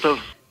ובוקר טוב.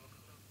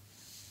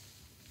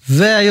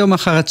 והיום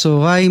אחר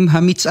הצהריים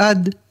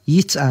המצעד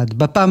יצעד.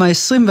 בפעם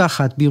ה-21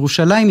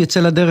 בירושלים יצא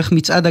לדרך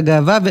מצעד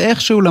הגאווה,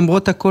 ואיכשהו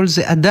למרות הכל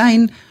זה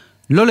עדיין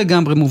לא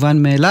לגמרי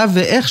מובן מאליו,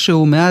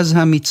 ואיכשהו מאז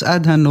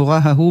המצעד הנורא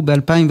ההוא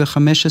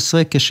ב-2015,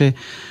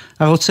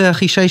 כשהרוצח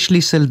ישי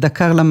שליסל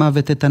דקר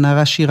למוות את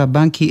הנערה שירה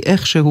בנקי,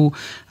 איכשהו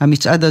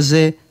המצעד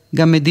הזה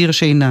גם מדיר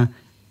שינה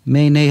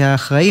מעיני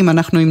האחראים.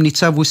 אנחנו עם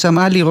ניצב וסם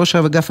עלי, ראש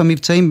אגף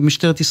המבצעים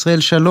במשטרת ישראל.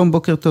 שלום,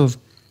 בוקר טוב.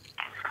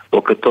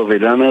 בוקר טוב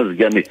אילנה,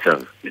 סגן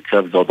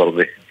ניצב זה עוד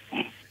הרבה.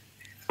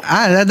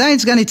 עדיין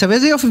סגן ניצב,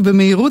 איזה יופי,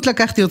 במהירות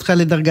לקחתי אותך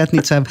לדרגת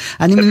ניצב.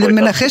 אני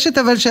מנחשת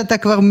אבל שאתה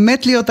כבר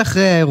מת להיות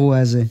אחרי האירוע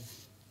הזה.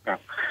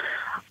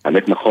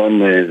 האמת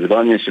נכון, זה לא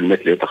עניין של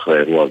מת להיות אחרי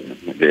האירוע הזה.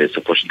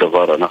 בסופו של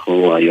דבר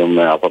אנחנו היום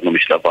עברנו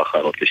משלב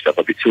האחרות לשלב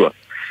הביצוע.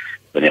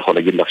 ואני יכול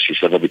להגיד לך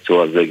ששלב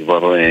הביצוע הזה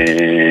כבר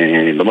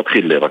לא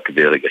מתחיל רק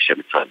ברגע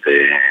שהמצעד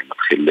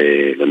מתחיל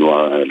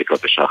לנוע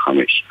לקראת השעה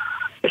 5.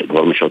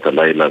 כבר משעות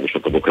הלילה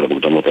ושעות הבוקר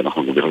המוקדמות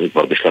אנחנו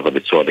כבר בשלב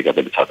הביצוע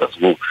לגבי בצד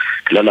עצמו.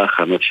 כלל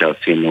ההכנות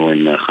שעשינו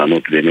הן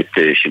הכנות באמת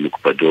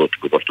שמוקפדות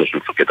בגופתו של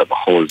מפקד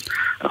המחוז.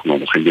 אנחנו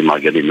הולכים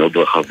במעגלים מאוד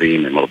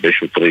רחבים עם הרבה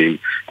שוטרים,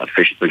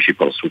 אלפי שוטרים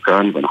שיפרסו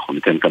כאן, ואנחנו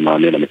ניתן את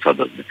המענה למצד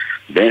הזה.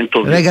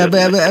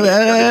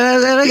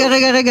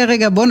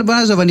 רגע, בוא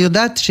נעזוב. אני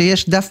יודעת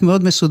שיש דף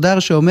מאוד מסודר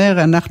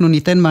שאומר אנחנו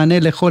ניתן מענה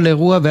לכל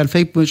אירוע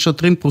ואלפי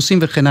שוטרים פרוסים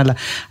וכן הלאה.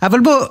 אבל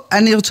בוא,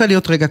 אני רוצה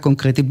להיות רגע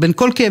קונקרטי. בין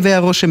כל כאבי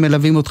הראש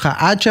שמלווים אותך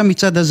עד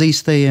שהמצעד הזה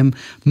יסתיים,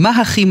 מה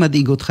הכי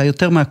מדאיג אותך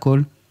יותר מהכל?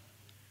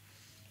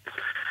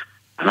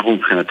 אנחנו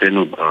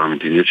מבחינתנו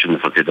במדיניות של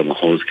מפקד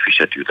המחוז, כפי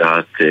שאת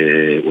יודעת,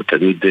 הוא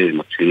תמיד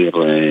מצהיר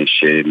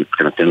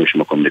שמבחינתנו יש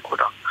מקום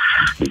לכולם.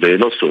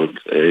 ולא סוד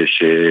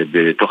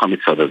שבתוך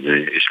המצעד הזה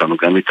יש לנו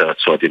גם את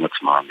הצועדים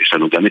עצמם, יש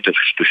לנו גם את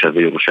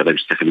תושבי ירושלים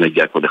שצריכים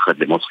להגיע כל אחד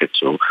למוץ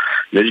חפצו,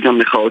 ויש גם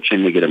מחאות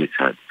שהן נגד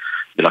המצעד.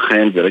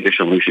 ולכן ברגע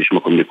שאומרים שיש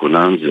מקום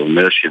לכולם, זה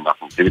אומר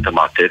שאנחנו נותנים את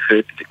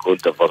המעטפת לכל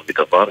דבר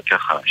ודבר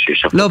ככה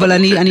שיש... לא, אבל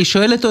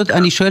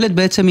אני שואלת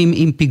בעצם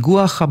אם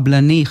פיגוע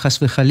חבלני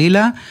חס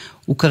וחלילה,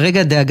 הוא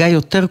כרגע דאגה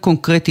יותר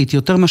קונקרטית,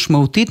 יותר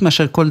משמעותית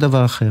מאשר כל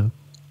דבר אחר.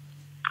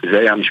 זה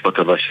היה המשפט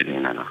הבא שלי,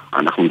 אילנה.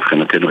 אנחנו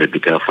מבחינתנו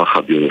היבטי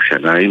הפח"ע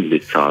בירושלים,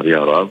 לצערי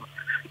הרב,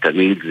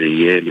 תמיד זה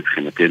יהיה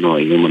מבחינתנו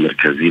האיום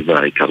המרכזי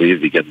והעיקרי,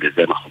 וגם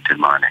בזה אנחנו נותן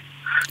מענה.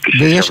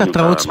 ויש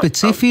התראות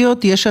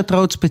ספציפיות? יש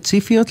התראות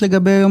ספציפיות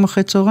לגבי היום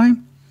אחרי צהריים?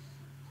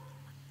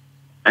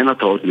 אין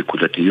התראות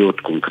נקודתיות,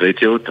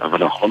 קונקרטיות,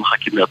 אבל אנחנו לא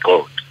מחכים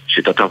להתראות.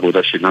 שיטת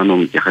העבודה שלנו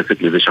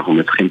מתייחסת לזה שאנחנו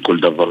מנתחים כל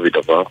דבר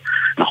ודבר,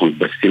 אנחנו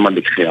מתבססים על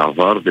לקחי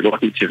העבר, ולא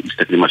רק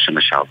מסתכלים על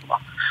שנה שעברה,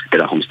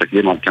 אלא אנחנו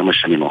מסתכלים על כמה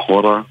שנים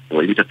אחורה,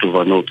 רואים את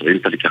התובנות, רואים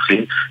את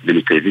הלקחים,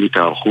 ומטייבים את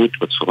הערכות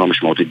בצורה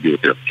משמעותית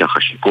ביותר,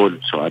 ככה שכל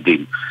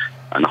צועדים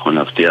אנחנו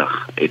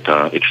נבטיח את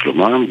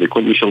שלומם,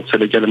 וכל מי שרוצה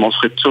להגיע למעוז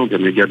חפצו,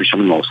 גם יגיע בשם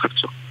למעוז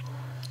חפצו.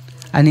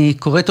 אני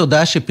קוראת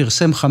הודעה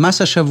שפרסם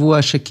חמאס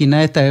השבוע,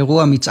 שכינה את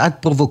האירוע מצעד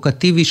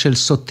פרובוקטיבי של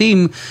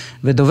סוטים,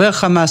 ודובר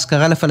חמאס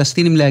קרא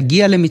לפלסטינים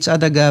להגיע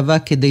למצעד הגאווה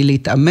כדי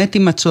להתעמת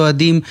עם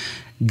הצועדים.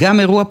 גם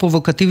אירוע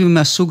פרובוקטיבי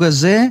מהסוג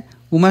הזה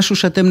הוא משהו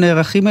שאתם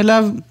נערכים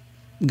אליו,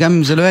 גם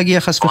אם זה לא יגיע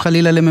חס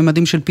וחלילה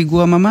לממדים של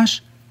פיגוע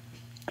ממש?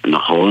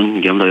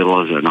 נכון, גם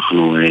לאירוע הזה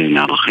אנחנו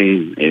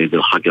נערכים,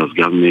 דרך אגב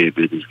גם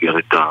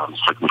במסגרת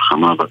המשחק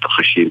מלחמה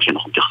והתרחישים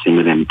שאנחנו מתייחסים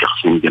אליהם,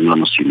 מתייחסים גם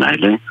לנושאים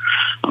האלה,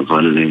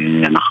 אבל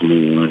אנחנו,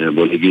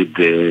 בוא נגיד,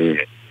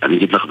 אני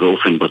אגיד לך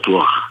באופן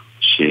בטוח,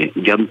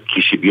 שגם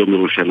כשביום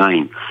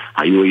ירושלים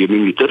היו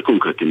ימים יותר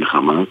קונקרטיים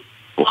מחמאס,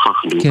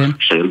 הוכחנו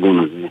שהארגון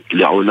הזה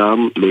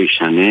לעולם לא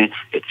ישנה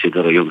את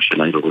סדר היום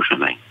של העיר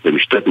ירושלים.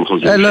 במשטרת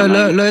מחוז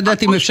ירושלים. לא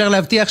ידעתי אם אפשר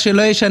להבטיח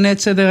שלא ישנה את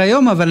סדר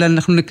היום, אבל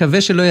אנחנו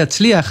נקווה שלא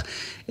יצליח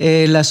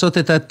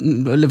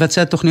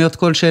לבצע תוכניות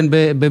כלשהן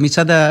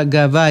במצעד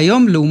הגאווה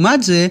היום.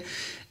 לעומת זה,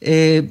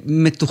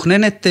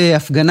 מתוכננת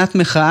הפגנת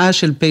מחאה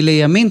של פעילי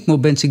ימין, כמו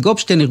בנצי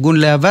גופשטיין, ארגון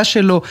להבה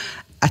שלו.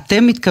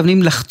 אתם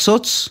מתכוונים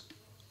לחצוץ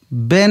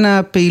בין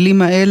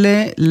הפעילים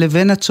האלה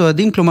לבין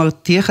הצועדים? כלומר,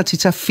 תהיה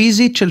חציצה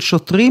פיזית של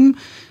שוטרים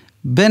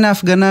בין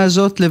ההפגנה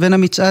הזאת לבין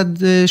המצעד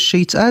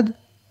שיצעד?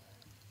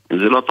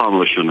 זה לא הפעם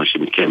הראשונה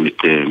שמתקיימת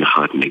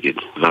מחאת נגד,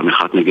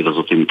 והמחאת נגד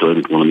הזאת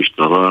מתואמת מול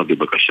המשטרה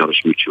בבקשה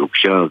רשמית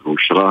שהוגשה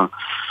ואושרה.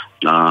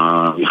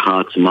 המחאה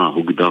עצמה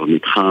הוגדר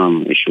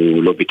מתחם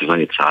שהוא לא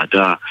בתוואי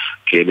הצעדה,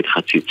 קיימת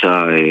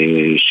חציצה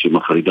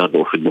שמפרידה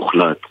באופן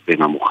מוחלט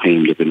בין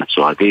המוחים לבין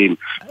הצועדים.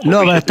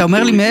 לא, אבל אתה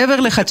אומר לי מעבר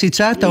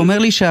לחציצה, אתה אומר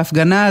לי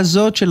שההפגנה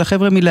הזאת של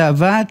החבר'ה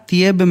מלהבה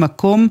תהיה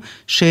במקום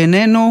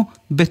שאיננו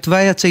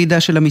בתוואי הצעידה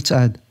של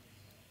המצעד.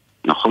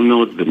 נכון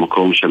מאוד,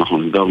 במקום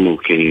שאנחנו הגדרנו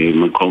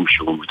כמקום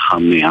שהוא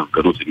מתחם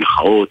הפגנות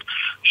ומחאות,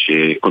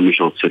 שכל מי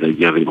שרוצה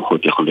להגיע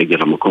ולמחות יכול להגיע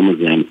למקום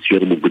הזה, עם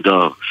ציר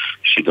מוגדר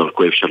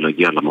שדרכו אפשר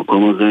להגיע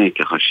למקום הזה,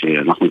 ככה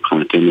שאנחנו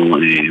מבחינתנו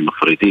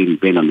מפרידים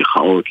בין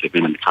המחאות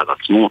לבין המצעד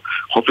עצמו.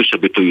 חופש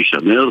הביטוי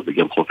יישמר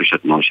וגם חופש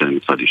התנועה של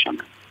המצעד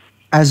יישמר.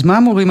 אז מה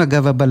אמורים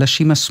אגב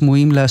הבלשים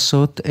הסמויים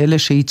לעשות, אלה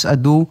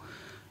שיצעדו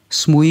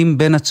סמויים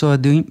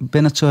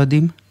בין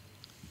הצועדים?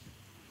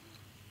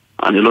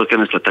 אני לא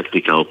אכנס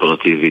לטקטיקה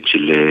האופרטיבית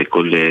של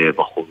כל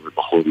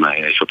בחור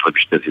מהשוטרי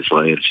משטרת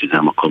ישראל, שזה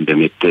המקום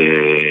באמת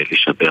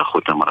לשבח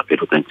אותם על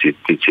הפעילות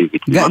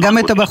האינטנסיבית. גם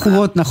את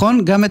הבחורות,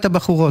 נכון? גם את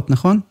הבחורות,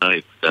 נכון?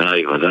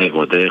 ודאי,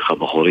 ועודך,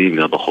 הבחורים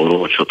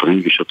והבחורות,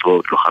 שוטרים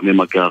ושוטרות, לוחמי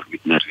מג"ב,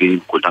 מתנדבים,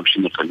 כולם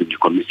שנלחמים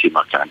לכל משימה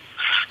כאן.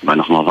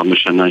 ואנחנו עברנו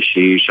שנה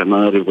שהיא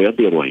שנה רוויה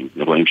באירועים,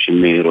 אירועים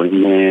שהם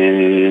אירועים,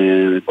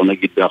 בוא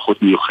נגיד,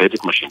 באחות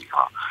מיוחדת, מה שנקרא.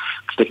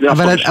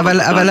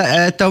 אבל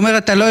אתה אומר,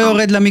 אתה לא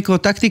יורד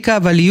למיקרוטקטיקה,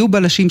 אבל יהיו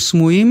בלשים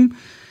סמויים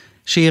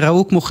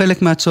שיראו כמו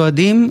חלק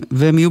מהצועדים,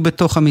 והם יהיו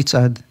בתוך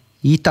המצעד.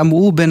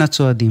 יתאמרו בין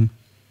הצועדים.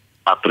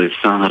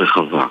 הפריסה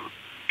הרחבה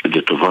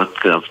לטובת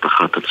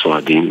הבטחת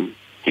הצועדים,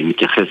 היא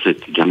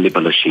מתייחסת גם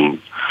לבלשים,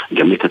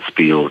 גם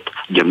לתצפיות,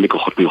 גם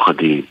לכוחות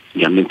מיוחדים,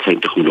 גם לאמצעים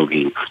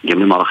טכנולוגיים, גם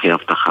למערכי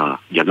הבטחה,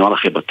 גם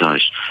למערכי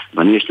בט"ש,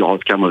 ואני יש לו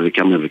עוד כמה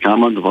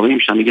וכמה דברים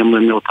שאני גם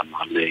מנה אותם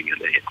על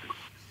גלי.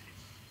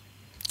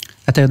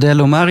 אתה יודע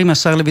לומר אם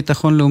השר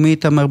לביטחון לאומי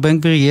איתמר בן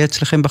גביר יהיה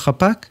אצלכם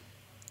בחפ"ק?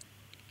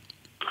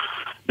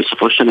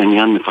 בסופו של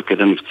העניין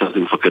מפקד המבצע זה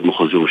מפקד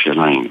מחוז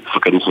ירושלים.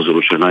 מפקד מחוז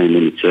ירושלים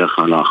מנצח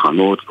על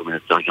ההכנות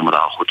ומנצח גם על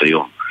הערכות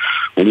היום.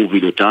 הוא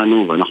מוביל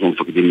אותנו ואנחנו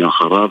מפקדים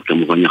מאחריו,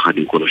 כמובן יחד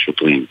עם כל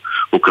השוטרים.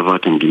 הוא קבע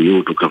את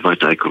המדיניות, הוא קבע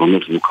את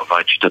העקרונות והוא קבע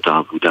את שיטת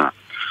העבודה.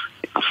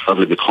 השר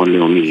לביטחון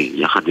לאומי,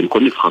 יחד עם כל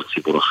נבחר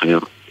ציבור אחר,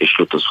 יש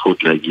לו את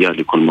הזכות להגיע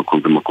לכל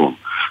מקום במקום.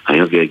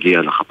 היה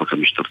ויגיע לחפ"ק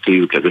המשטרתי,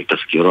 הוא יקבל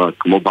תזכירה,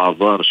 כמו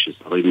בעבר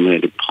ששרים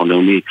לביטחון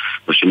לאומי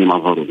בשנים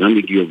עברו, גם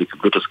הגיעו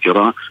ויקבלו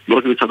תזכירה, לא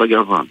רק מצד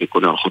הגאווה,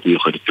 בכל הערכות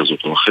מיוחדת כזאת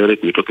או אחרת,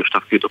 מתוקף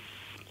תפקידו.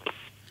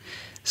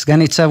 סגן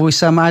ניצב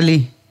ויסאם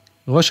עלי,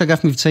 ראש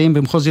אגף מבצעים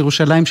במחוז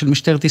ירושלים של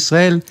משטרת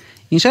ישראל,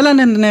 אינשאללה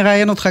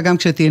נראיין אותך גם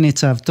כשתהיה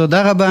ניצב.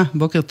 תודה רבה,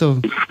 בוקר טוב.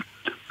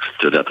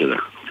 תודה.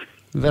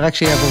 ורק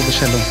שיעבור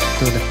בשלום.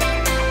 תודה.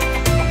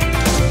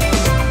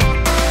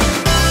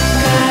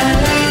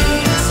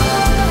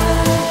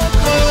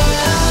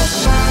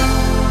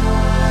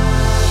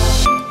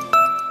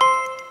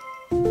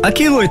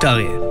 הכירו את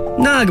אריה,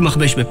 נהג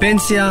מכבש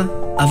בפנסיה,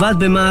 עבד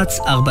במעץ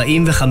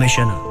 45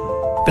 שנה.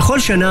 בכל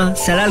שנה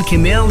סלל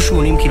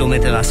כ-180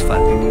 קילומטר אספלט.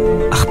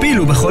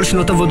 הכפילו בכל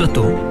שנות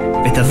עבודתו,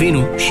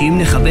 ותבינו שאם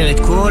נחבר את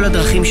כל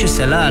הדרכים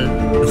שסלל,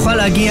 נוכל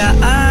להגיע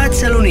עד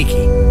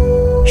סלוניקי,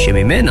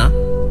 שממנה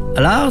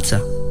על הארצה.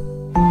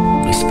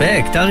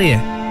 רספקט, אריה.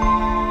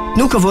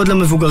 תנו כבוד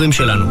למבוגרים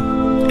שלנו,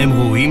 הם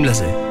ראויים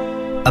לזה.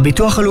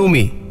 הביטוח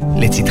הלאומי,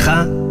 לצדך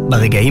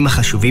ברגעים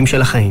החשובים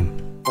של החיים.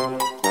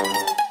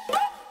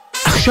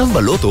 עכשיו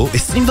בלוטו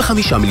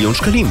 25 מיליון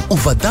שקלים,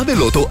 ובדה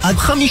בלוטו עד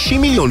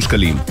 50 מיליון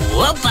שקלים.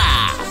 וואפה!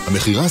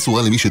 המחירה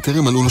אסורה למי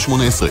שטרם מלאו לו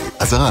 18.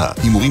 אזהרה,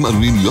 הימורים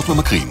עלולים להיות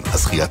ממכרים,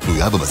 הזכייה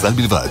תלויה במזל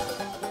בלבד.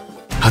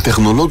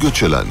 הטכנולוגיות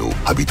שלנו,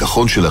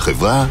 הביטחון של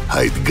החברה,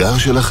 האתגר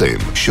שלכם.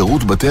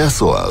 שירות בתי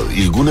הסוהר,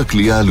 ארגון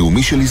הכלייה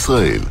הלאומי של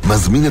ישראל,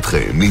 מזמין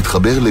אתכם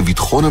להתחבר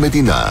לביטחון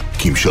המדינה.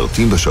 כי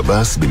משרתים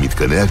בשב"ס,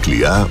 במתקני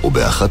הכלייה או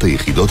באחת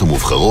היחידות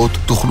המובחרות,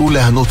 תוכלו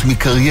ליהנות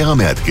מקריירה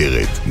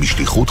מאתגרת,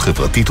 משליחות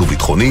חברתית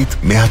וביטחונית,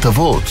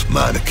 מהטבות,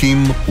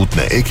 מענקים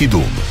ותנאי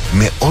קידום.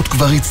 מאות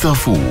כבר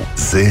הצטרפו,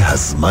 זה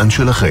הזמן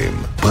שלכם.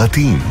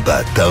 פרטים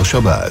באתר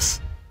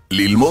שב"ס.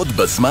 ללמוד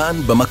בזמן,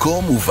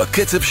 במקום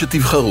ובקצב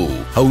שתבחרו.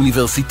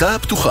 האוניברסיטה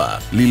הפתוחה.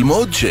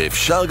 ללמוד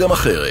שאפשר גם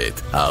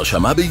אחרת.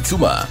 ההרשמה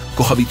בעיצומה.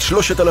 כוכבית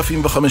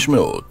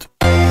 3500.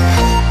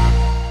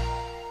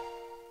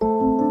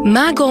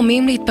 מה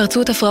הגורמים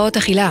להתפרצות הפרעות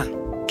אכילה?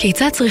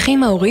 כיצד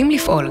צריכים ההורים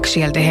לפעול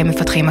כשילדיהם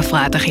מפתחים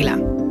הפרעת אכילה?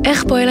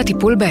 איך פועל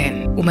הטיפול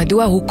בהם,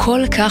 ומדוע הוא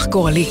כל כך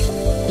גורלי.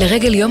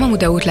 לרגל יום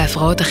המודעות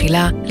להפרעות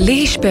אכילה,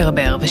 ליהי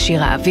שפרבר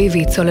ושירה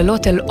אביבי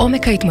צוללות אל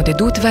עומק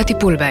ההתמודדות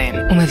והטיפול בהם,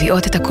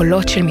 ומביאות את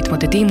הקולות של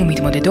מתמודדים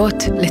ומתמודדות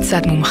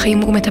לצד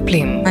מומחים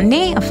ומטפלים.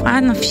 אני הפרעה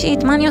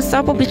נפשית, מה אני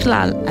עושה פה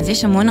בכלל? אז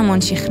יש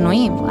המון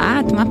שכנועים.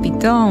 מה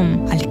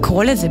פתאום? על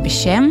לקרוא לזה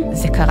בשם,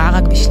 זה קרה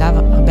רק בשלב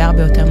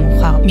הרבה יותר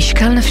מאוחר.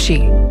 משקל נפשי,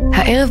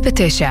 הערב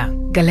ב9,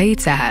 גלי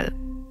צהל.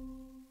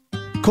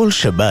 כל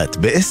שבת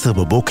ב-10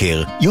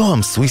 בבוקר,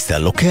 יורם סוויסה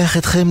לוקח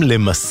אתכם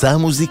למסע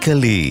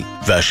מוזיקלי.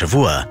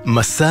 והשבוע,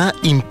 מסע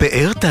עם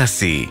פאר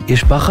טסי.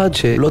 יש פחד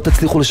שלא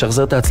תצליחו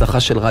לשחזר את ההצלחה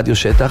של רדיו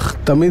שטח?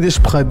 תמיד יש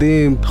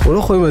פחדים, אנחנו לא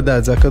יכולים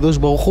לדעת, זה הקדוש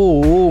ברוך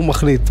הוא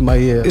מחליט מה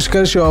יהיה. יש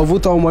כאלה שאוהבו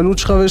את האומנות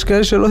שלך ויש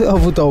כאלה שלא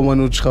יאהבו את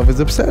האומנות שלך,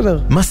 וזה בסדר.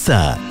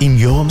 מסע עם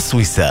יורם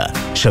סוויסה,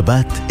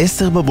 שבת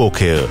 10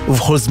 בבוקר,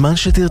 ובכל זמן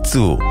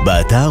שתרצו,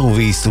 באתר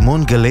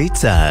וביישומון גלי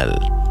צהל.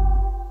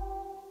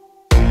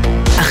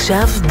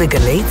 עכשיו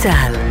בגלי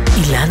צהל,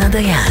 אילנה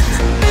דיין.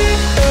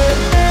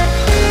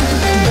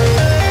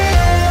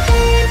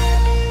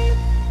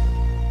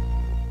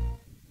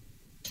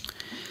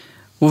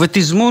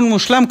 ובתזמון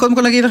מושלם, קודם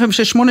כל נגיד לכם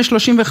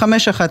ש8:35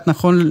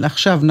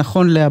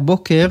 נכון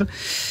להבוקר,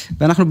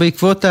 ואנחנו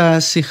בעקבות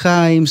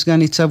השיחה עם סגן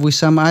ניצב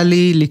ויסאם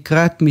עלי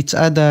לקראת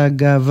מצעד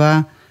הגאווה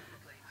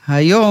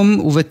היום,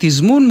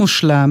 ובתזמון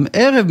מושלם,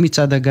 ערב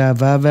מצעד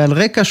הגאווה, ועל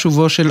רקע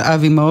שובו של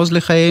אבי מעוז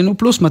לחיינו,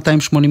 פלוס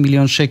 280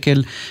 מיליון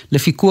שקל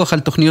לפיקוח על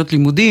תוכניות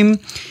לימודים,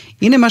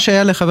 הנה מה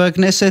שהיה לחבר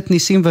הכנסת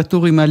ניסים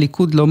ואטורי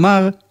מהליכוד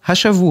לומר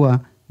השבוע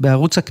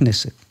בערוץ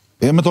הכנסת.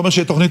 אם אתה אומר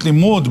שיהיה תוכנית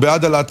לימוד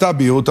בעד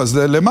הלהט"ביות, אז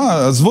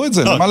למה? עזבו את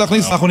זה, למה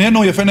להכניס? אנחנו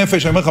נהיינו יפה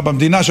נפש, אני אומר לך,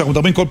 במדינה שאנחנו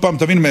מדברים כל פעם,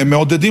 תבין,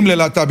 מעודדים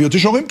ללהט"ביות,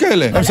 יש הורים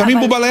כאלה, הם שמים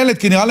בובה לילד,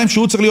 כי נראה להם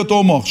שהוא צריך להיות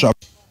הומו עכשיו.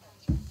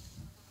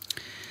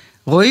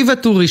 רועי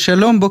ואטורי,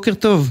 שלום, בוקר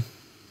טוב.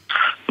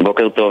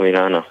 בוקר טוב,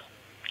 אילנה.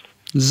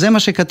 זה מה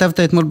שכתבת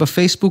אתמול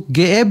בפייסבוק,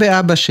 גאה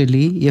באבא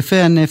שלי, יפה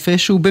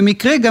הנפש, הוא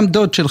במקרה גם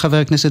דוד של חבר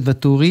הכנסת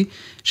ואטורי,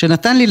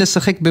 שנתן לי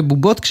לשחק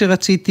בבובות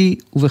כשרציתי,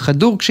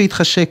 ובכדור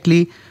כשהתחשק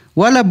לי,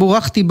 וואלה,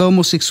 בורחתי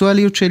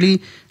בהומוסקסואליות שלי,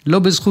 לא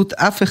בזכות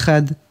אף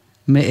אחד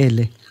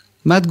מאלה.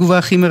 מה התגובה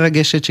הכי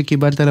מרגשת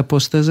שקיבלת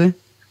לפוסט הזה?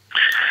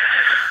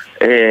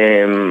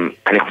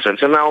 אני חושב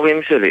שמההורים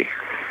שלי.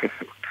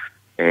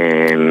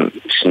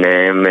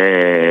 שניהם,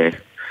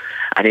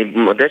 אני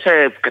מודה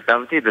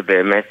שכתבתי את זה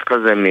באמת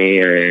כזה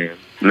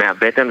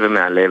מהבטן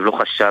ומהלב, לא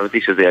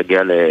חשבתי שזה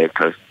יגיע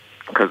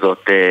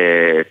לכזאת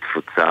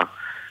תפוצה,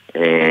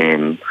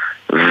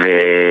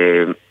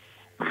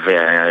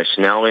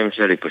 ושני ההורים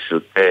שלי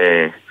פשוט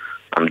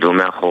עמדו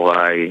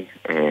מאחוריי,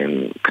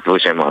 כתבו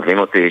שהם אוהבים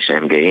אותי,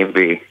 שהם גאים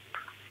בי.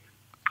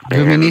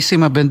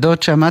 ומניסים הבן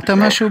דוד, שמעת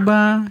משהו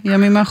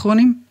בימים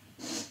האחרונים?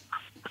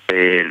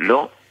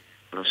 לא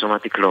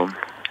שמעתי כלום.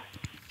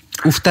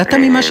 הופתעת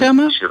ממה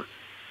שאמר?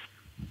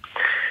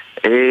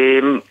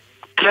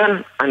 כן,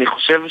 אני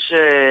חושב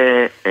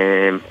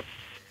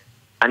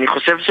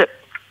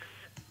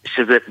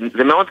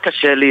שזה מאוד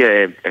קשה לי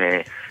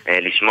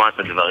לשמוע את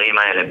הדברים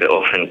האלה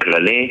באופן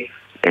כללי,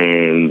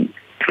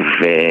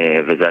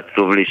 וזה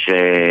עצוב לי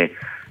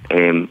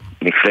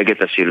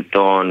שמפלגת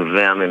השלטון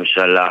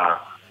והממשלה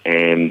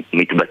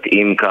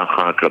מתבטאים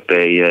ככה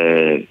כלפי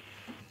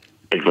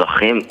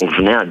אזרחים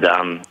ובני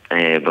אדם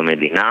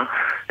במדינה,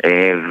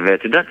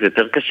 ואת יודעת, זה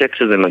יותר קשה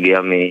כשזה מגיע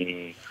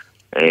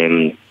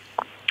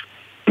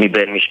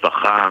מבן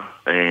משפחה.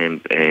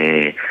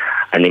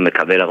 אני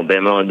מקבל הרבה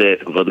מאוד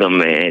תגובות גם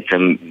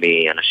בעצם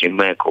מאנשים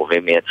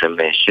קרובים מעצם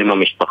שם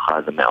המשפחה,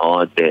 זה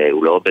מאוד,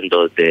 הוא לא בן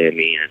דוד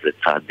מאיזה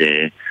צד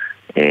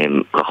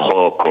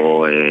רחוק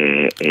או...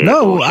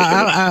 לא,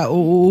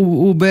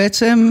 הוא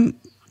בעצם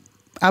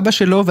אבא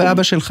שלו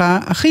ואבא שלך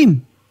אחים.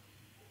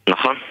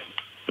 נכון.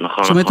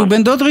 זאת אומרת, הוא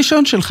בן דוד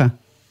ראשון שלך.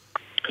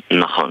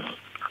 נכון.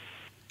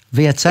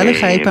 ויצא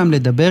לך אי פעם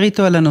לדבר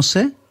איתו על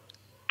הנושא?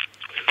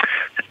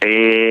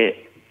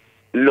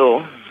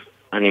 לא.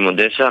 אני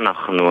מודה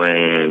שאנחנו,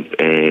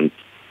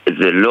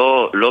 זה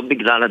לא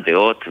בגלל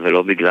הדעות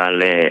ולא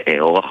בגלל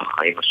אורח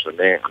החיים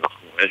השונה,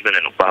 יש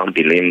בינינו פער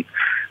גילים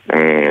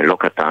לא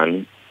קטן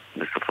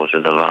בסופו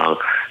של דבר.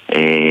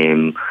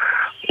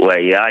 הוא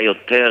היה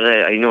יותר,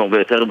 היינו הרבה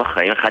יותר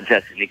בחיים, אחד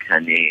שהשני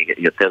כשאני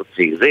יותר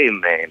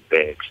צעירים,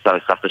 כשסבא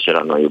וסבתא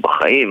שלנו היו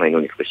בחיים, היינו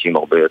נפגשים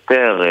הרבה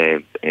יותר,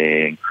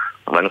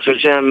 אבל אני חושב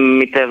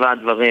שמטבע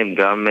הדברים,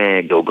 גם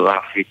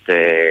גיאוגרפית,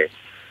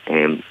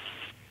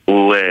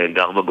 הוא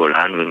גר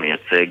בגולן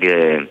ומייצג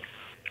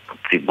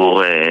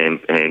ציבור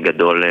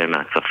גדול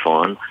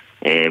מהצפון.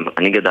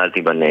 אני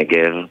גדלתי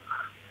בנגב,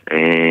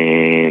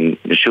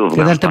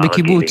 ושוב, גדלת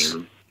בקיבוץ.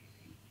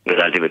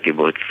 גדלתי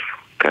בקיבוץ,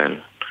 כן.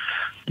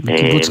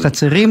 בקיבוץ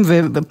חצרים,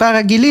 ופער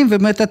הגילים,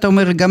 ובאמת אתה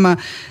אומר גם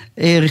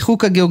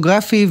הריחוק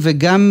הגיאוגרפי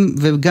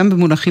וגם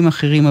במונחים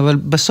אחרים, אבל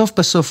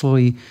בסוף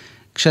רואי,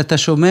 כשאתה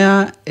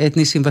שומע את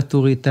ניסים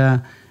ואטורי, את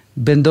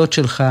הבן דוד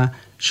שלך,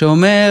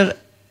 שאומר,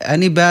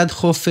 אני בעד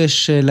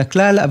חופש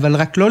לכלל, אבל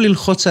רק לא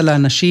ללחוץ על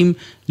האנשים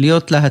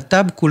להיות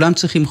להט"ב, כולם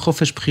צריכים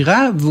חופש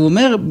בחירה, והוא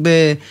אומר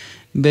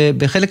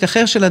בחלק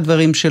אחר של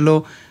הדברים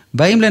שלו,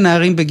 באים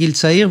לנערים בגיל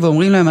צעיר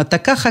ואומרים להם, אתה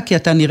ככה כי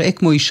אתה נראה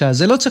כמו אישה.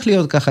 זה לא צריך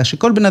להיות ככה,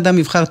 שכל בן אדם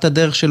יבחר את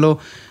הדרך שלו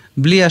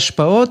בלי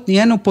השפעות.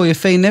 נהיינו פה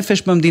יפי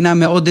נפש במדינה,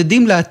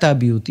 מעודדים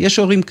להט"ביות. יש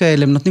הורים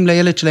כאלה, הם נותנים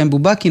לילד שלהם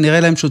בובה כי נראה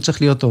להם שהוא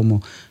צריך להיות הומו.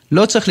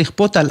 לא צריך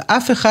לכפות על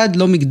אף אחד,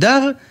 לא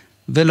מגדר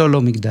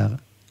ולא מגדר.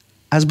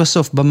 אז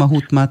בסוף,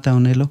 במהות, מה אתה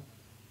עונה לו?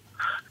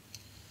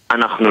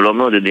 אנחנו לא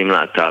מעודדים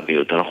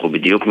להט"ביות, אנחנו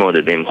בדיוק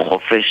מעודדים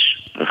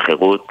חופש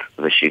וחירות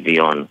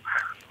ושוויון.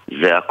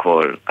 זה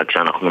הכל.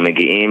 כשאנחנו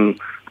מגיעים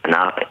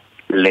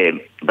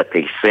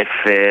לבתי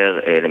ספר,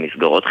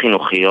 למסגרות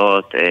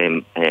חינוכיות,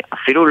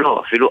 אפילו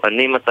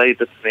אני מצאתי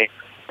את עצמי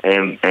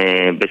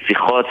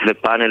בשיחות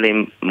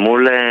ופאנלים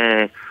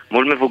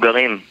מול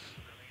מבוגרים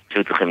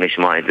שצריכים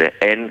לשמוע את זה.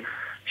 אין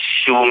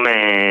שום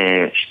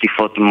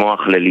שטיפות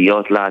מוח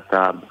ללהיות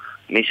להט"ב.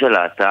 מי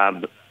שלהט"ב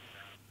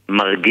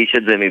מרגיש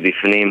את זה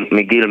מבפנים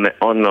מגיל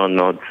מאוד מאוד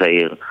מאוד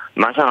צעיר.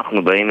 מה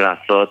שאנחנו באים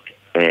לעשות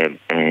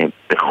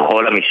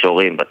בכל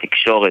המישורים,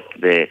 בתקשורת,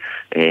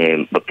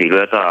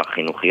 בפעילויות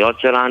החינוכיות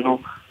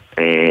שלנו,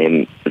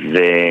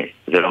 זה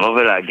לבוא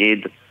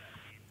ולהגיד,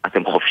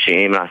 אתם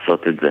חופשיים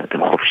לעשות את זה, אתם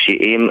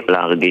חופשיים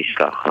להרגיש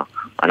ככה.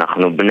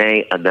 אנחנו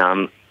בני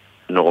אדם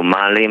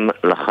נורמליים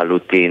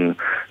לחלוטין,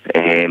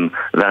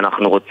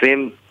 ואנחנו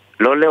רוצים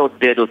לא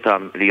לעודד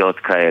אותם להיות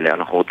כאלה,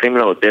 אנחנו רוצים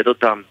לעודד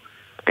אותם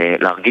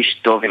להרגיש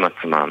טוב עם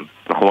עצמם.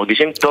 אנחנו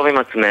מרגישים טוב עם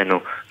עצמנו,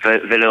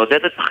 ולעודד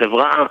את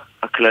החברה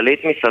הכללית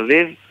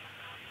מסביב,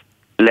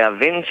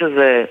 להבין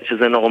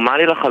שזה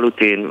נורמלי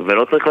לחלוטין,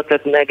 ולא צריך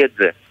לצאת נגד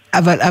זה.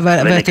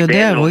 אבל אתה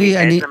יודע, רועי,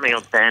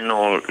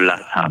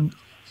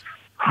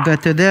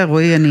 ואתה יודע,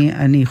 רועי,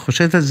 אני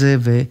חושבת על זה,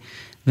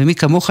 ומי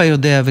כמוך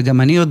יודע,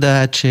 וגם אני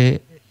יודעת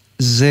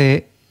שזה,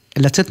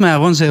 לצאת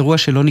מהארון זה אירוע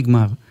שלא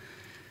נגמר.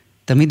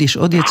 תמיד יש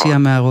עוד יציאה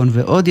מהארון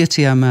ועוד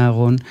יציאה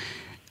מהארון,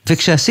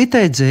 וכשעשית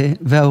את זה,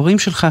 וההורים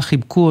שלך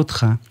חיבקו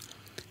אותך,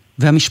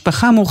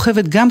 והמשפחה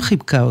המורחבת גם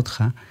חיבקה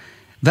אותך,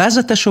 ואז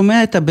אתה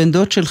שומע את הבן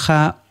דוד שלך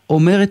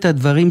אומר את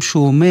הדברים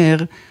שהוא אומר,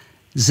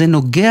 זה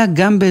נוגע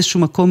גם באיזשהו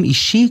מקום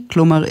אישי,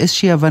 כלומר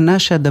איזושהי הבנה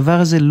שהדבר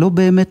הזה לא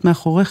באמת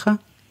מאחוריך?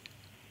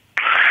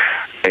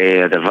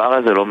 הדבר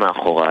הזה לא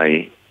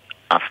מאחוריי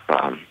אף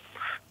פעם.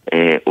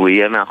 הוא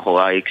יהיה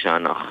מאחוריי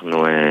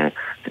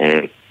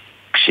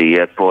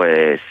כשיהיה פה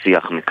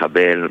שיח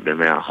מקבל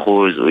ב100%,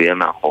 הוא יהיה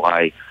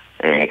מאחוריי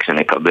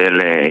כשנקבל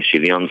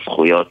שוויון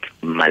זכויות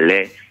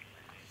מלא,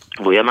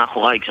 והוא יהיה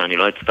מאחוריי כשאני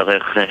לא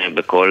אצטרך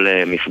בכל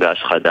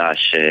מפגש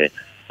חדש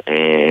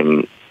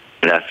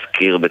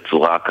להזכיר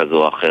בצורה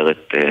כזו או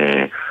אחרת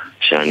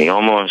שאני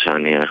הומו,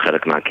 שאני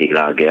חלק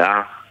מהקהילה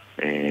הגאה.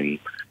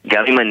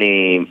 גם אם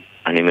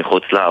אני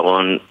מחוץ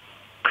לארון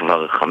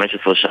כבר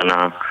 15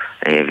 שנה,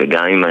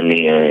 וגם אם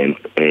אני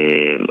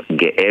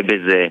גאה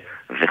בזה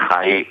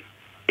וחי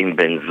עם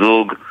בן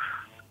זוג,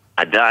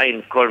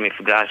 עדיין כל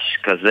מפגש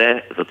כזה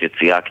זאת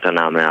יציאה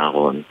קטנה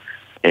מהארון.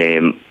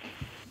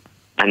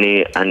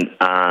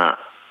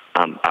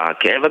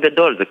 הכאב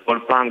הגדול זה כל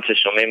פעם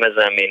כששומעים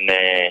איזה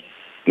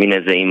מין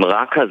איזה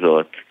אמרה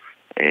כזאת,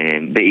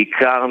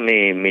 בעיקר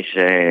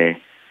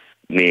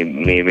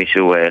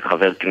ממישהו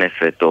חבר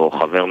כנסת או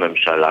חבר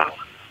ממשלה.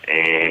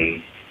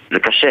 זה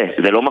קשה,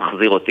 זה לא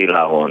מחזיר אותי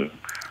לארון,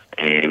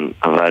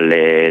 אבל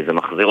זה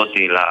מחזיר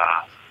אותי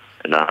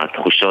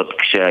לתחושות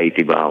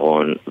כשהייתי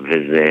בארון,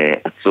 וזה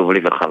עצוב לי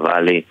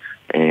וחבל לי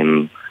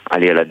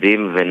על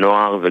ילדים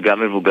ונוער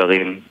וגם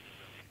מבוגרים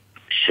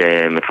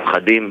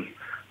שמפחדים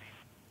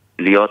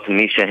להיות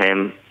מי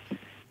שהם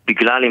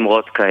בגלל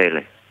אמרות כאלה.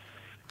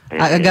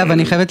 אגב,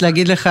 אני חייבת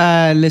להגיד לך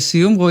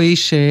לסיום, רועי,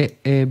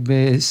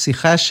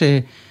 שבשיחה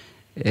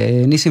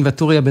ניסים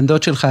וטורי, הבן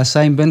דוד שלך, עשה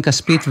עם בן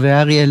כספית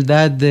וארי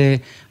אלדד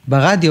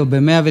ברדיו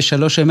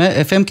ב103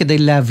 FM, כדי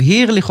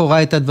להבהיר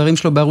לכאורה את הדברים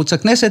שלו בערוץ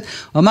הכנסת,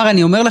 הוא אמר,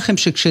 אני אומר לכם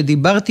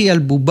שכשדיברתי על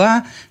בובה,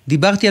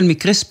 דיברתי על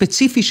מקרה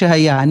ספציפי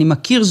שהיה. אני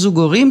מכיר זוג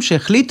הורים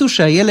שהחליטו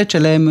שהילד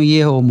שלהם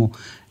יהיה הומו.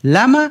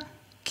 למה?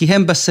 כי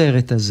הם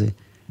בסרט הזה.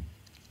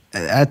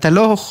 אתה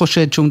לא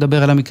חושד שהוא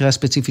מדבר על המקרה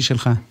הספציפי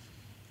שלך?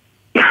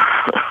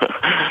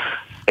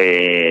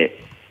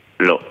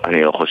 לא,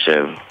 אני לא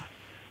חושב.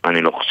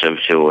 אני לא חושב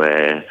שהוא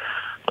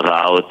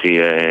ראה אותי.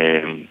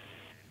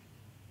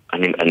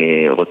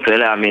 אני רוצה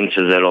להאמין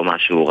שזה לא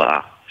משהו רע,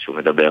 שהוא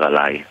מדבר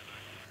עליי.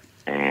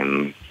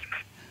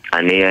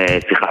 אני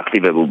שיחקתי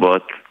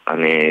בבובות,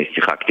 אני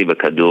שיחקתי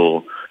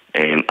בכדור.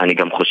 אני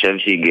גם חושב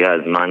שהגיע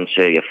הזמן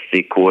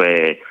שיפסיקו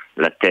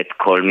לתת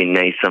כל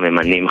מיני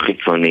סממנים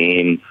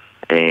חיצוניים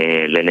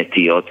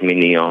לנטיות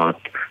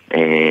מיניות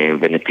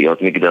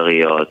ונטיות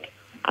מגדריות.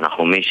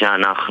 אנחנו מי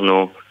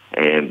שאנחנו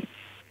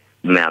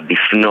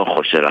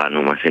מהבפנוכו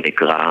שלנו, מה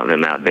שנקרא,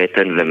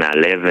 ומהבטן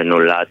ומהלב,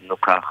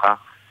 ונולדנו ככה,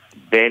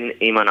 בין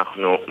אם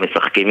אנחנו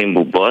משחקים עם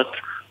בובות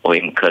או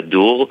עם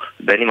כדור,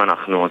 בין אם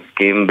אנחנו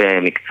עוסקים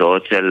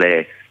במקצועות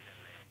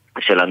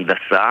של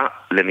הנדסה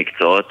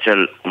למקצועות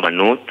של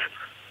אומנות,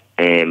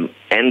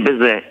 אין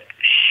בזה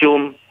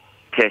שום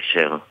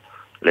קשר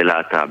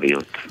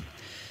ללהט"ביות.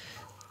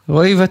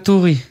 רועי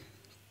וטורי,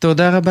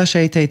 תודה רבה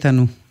שהיית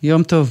איתנו.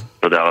 יום טוב.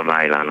 תודה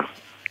רבה, אילנה.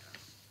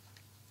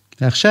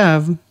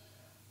 ועכשיו,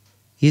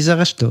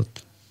 יזהר אשדוד.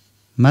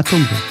 מה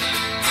תאמרו?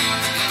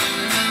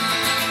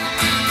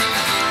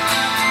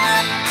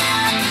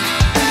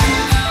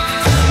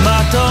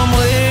 מה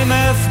תאמרים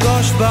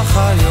אפגוש בך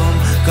היום,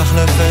 כך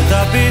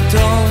לפתע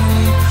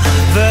פתאום,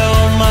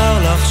 ואומר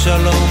לך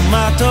שלום.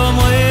 מה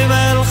תאמרים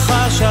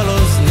אלחש על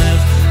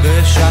אוזנך,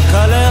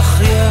 ושקע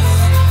לחייך,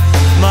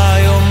 מה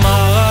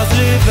יאמר אז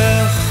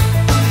ליבך?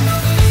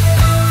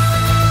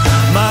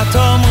 מה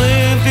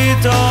תאמרים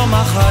פתאום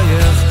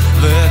אחייך,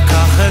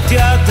 וקח את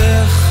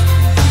ידך,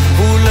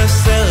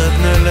 ולסרט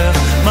נלך.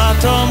 מה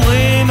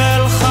תאמרים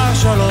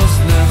אלחש על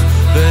אוזנך,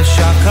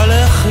 ושקע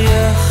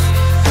לחייך,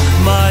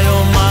 מה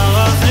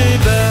יאמר אז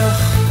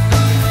ליבך?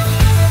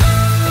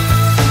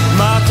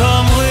 מה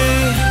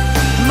תאמרי,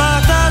 מה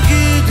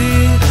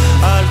תגידי,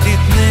 אל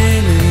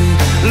תתני לי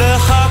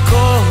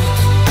לחכות.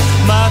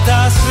 מה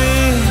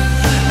תעשי,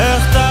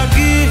 איך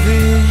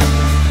תגיבי,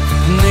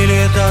 תני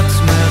לי את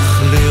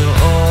עצמך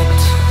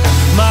לראות.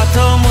 מה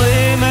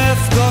תאמרים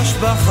אפגוש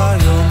בך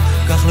היום,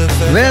 כך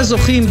לפתע.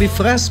 והזוכים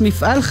בפרס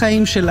מפעל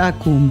חיים של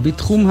אקו"ם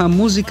בתחום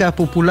המוזיקה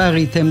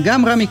הפופולרית הם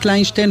גם רמי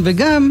קליינשטיין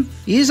וגם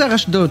יזהר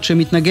אשדוד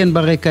שמתנגן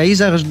ברקע.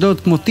 יזהר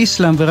אשדוד כמו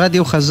טיסלאם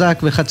ורדיו חזק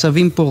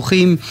וחצבים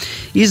פורחים,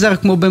 יזהר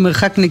כמו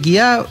במרחק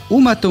נגיעה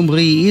ומה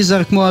תאמרי,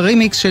 יזהר כמו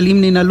הרימיקס של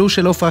אם ננעלו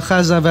של עופרה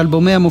חזה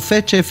ואלבומי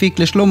המופת שהפיק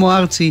לשלמה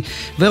ארצי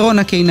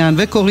ורונה קינן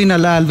וקורינה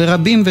לאל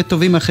ורבים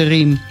וטובים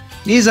אחרים.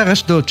 יזהר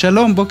אשדוד,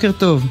 שלום, בוקר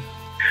טוב.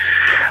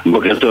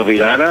 בוקר טוב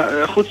אילנה,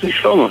 חוץ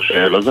משלמה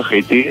שלא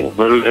זכיתי,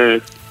 אבל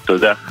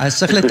תודה. אז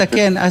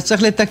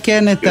צריך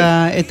לתקן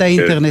את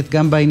האינטרנט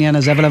גם בעניין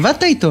הזה, אבל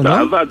עבדת איתו, לא?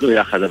 עבדנו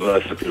יחד, אבל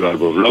עשיתי לו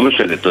אלבום, לא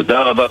משנה,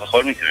 תודה רבה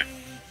בכל מקרה.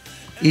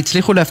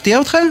 הצליחו להפתיע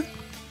אותך?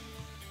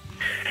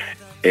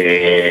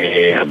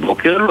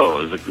 הבוקר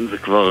לא, זה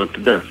כבר, אתה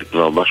יודע, זה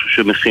כבר משהו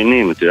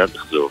שמכינים, אתה יודע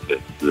איך זה עובד,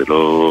 זה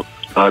לא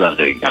על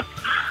הרגע,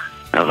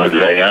 אבל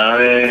זה היה...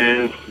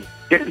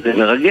 כן, זה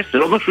מרגש, זה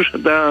לא משהו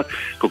שאתה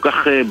כל כך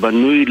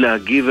בנוי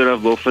להגיב אליו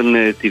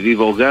באופן טבעי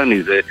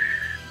ואורגני,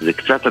 זה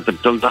קצת, אתה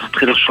פתאום צריך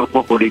להתחיל לחשוב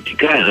כמו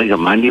פוליטיקאי, רגע,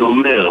 מה אני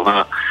אומר?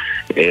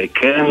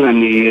 כן,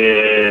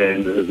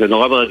 זה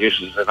נורא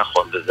מרגש, זה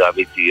נכון, וזה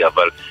אמיתי,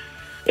 אבל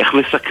איך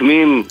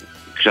מסכמים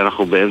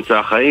כשאנחנו באמצע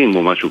החיים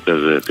או משהו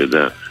כזה, אתה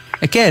יודע?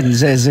 כן,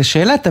 זה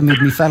שאלה תמיד,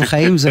 מפעל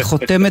חיים, זה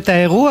חותם את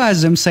האירוע,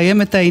 זה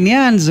מסיים את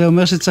העניין, זה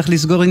אומר שצריך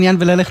לסגור עניין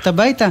וללכת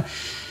הביתה.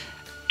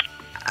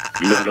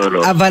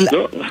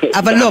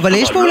 אבל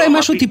יש פה אולי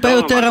משהו טיפה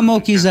יותר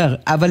עמוק, יזהר.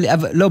 אבל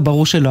לא,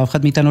 ברור שלא, אף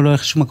אחד מאיתנו לא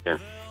הולך לשום מקום.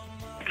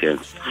 כן.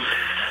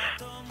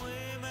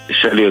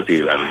 שאלי אותי,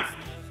 אילנה.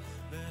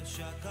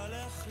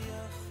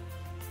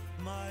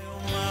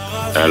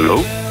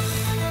 הלו?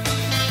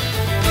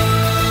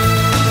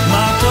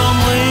 מה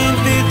תאמרים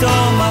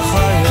פתאום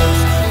אחייך,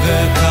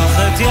 וקח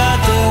את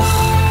ידך,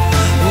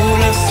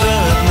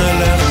 ולסרט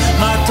נלך.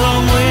 מה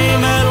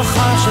תאמרים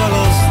אלחש על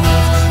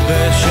אוזנך,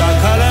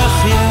 ושקע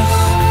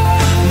לחייך,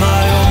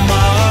 מה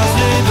יאמר אז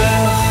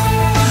ליבך?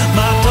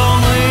 מה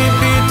תאמרי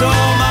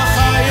פתאום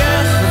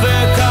אחייך,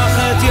 וקח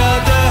את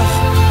ידך,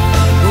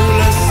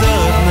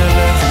 ולסרט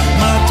נלך.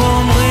 מה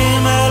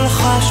תאמרים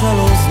אלחש על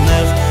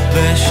אוזנך,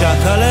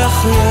 ושקע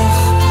לחייך,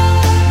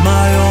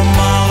 מה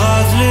יאמר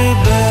אז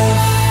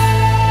ליבך?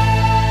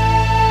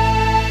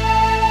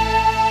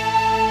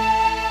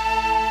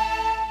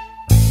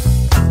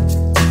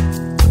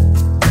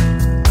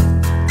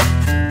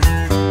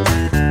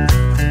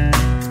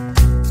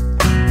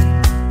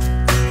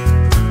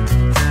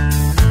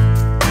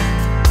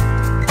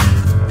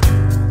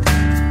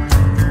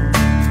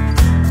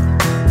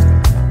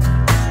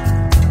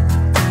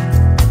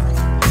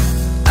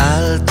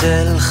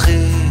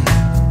 תלכי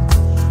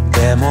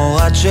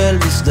במורד של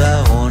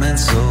מסדרון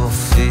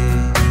אינסופי,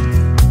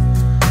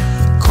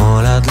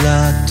 כל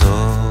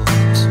הדלתות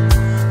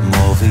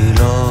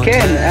מובילות.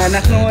 כן,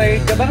 אנחנו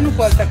התגברנו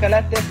פה על תקלה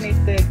טכנית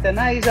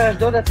קטנה. יזהר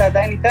אשדוד, אתה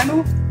עדיין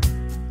איתנו?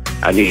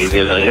 אני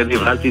לרגע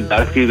נבחרתי,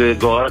 דאגתי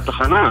לגורל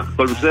התחנה,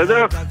 הכל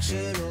בסדר?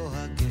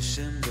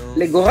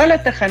 לגורל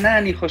התחנה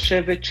אני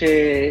חושבת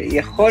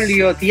שיכול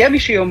להיות, יהיה מי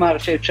שיאמר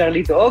שאפשר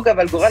לדאוג,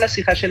 אבל גורל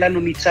השיחה שלנו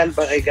ניצל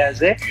ברגע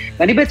הזה.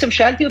 ואני בעצם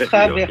שאלתי אותך,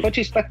 ויכול להיות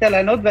שהספקת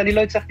לענות ואני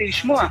לא הצלחתי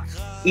לשמוע,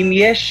 אם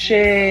יש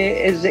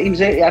אם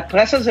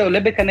הפרס הזה עולה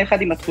בקנה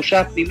אחד עם התחושה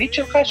הפנימית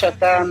שלך,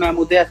 שאתה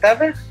מעמודי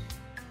התווך?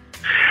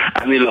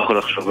 אני לא יכול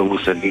לחשוב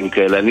במושגים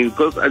כאלה,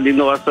 אני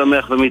נורא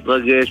שמח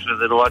ומתרגש,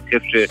 וזה נורא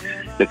כיף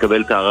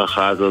לקבל את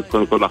הערכה הזאת,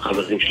 קודם כל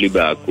מהחברים שלי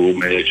באקו"ם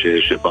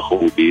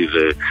שבחרו בי,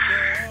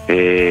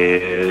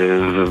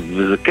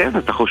 וזה כן,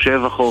 אתה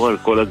חושב אחורה על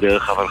כל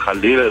הדרך, אבל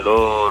חלילה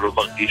לא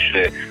מרגיש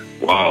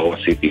וואו,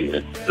 עשיתי את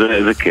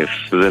זה. זה כיף,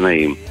 זה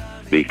נעים,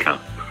 בעיקר.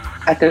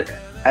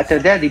 אתה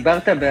יודע,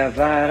 דיברת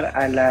בעבר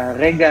על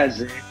הרגע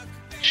הזה,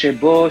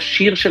 שבו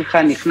שיר שלך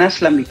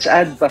נכנס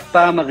למצעד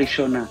בפעם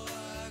הראשונה.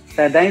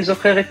 אתה עדיין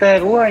זוכר את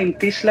האירוע עם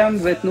טיסלאם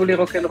ותנו לי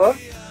רוק'נ'רול?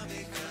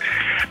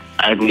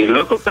 אני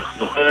לא כל כך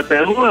זוכר את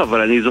האירוע,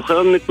 אבל אני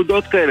זוכר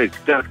נקודות כאלה,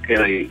 קצת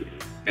כאלה.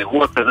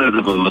 אירוע כזה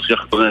זה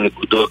מצליח כל מיני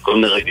נקודות, כל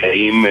מיני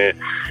רגעים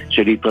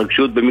של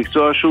התרגשות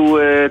במקצוע שהוא,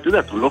 אתה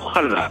יודע, הוא לא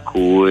חלק,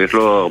 יש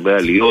לו הרבה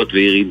עליות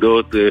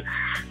וירידות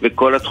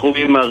וכל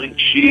התחומים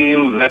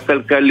הרגשיים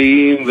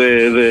והכלכליים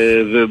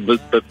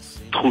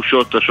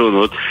ובתחושות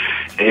השונות.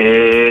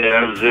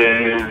 אז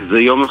זה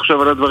יום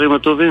לחשוב על הדברים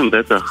הטובים,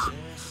 בטח.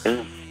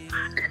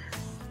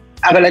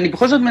 אבל אני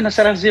בכל זאת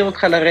מנסה להחזיר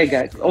אותך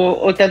לרגע,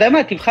 או אתה יודע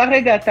מה, תבחר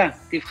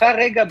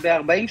רגע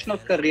ב-40 שנות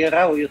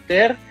קריירה או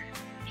יותר,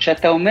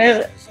 שאתה אומר,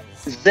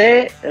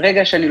 זה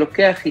רגע שאני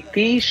לוקח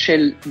איתי,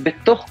 של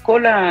בתוך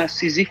כל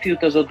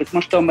הסיזיפיות הזאת,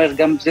 וכמו שאתה אומר,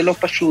 גם זה לא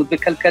פשוט,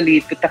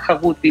 וכלכלית,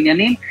 ותחרות,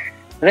 בעניינים,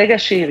 רגע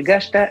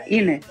שהרגשת,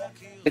 הנה,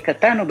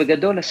 בקטן או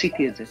בגדול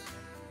עשיתי את זה.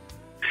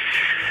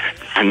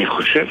 אני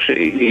חושב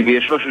שאם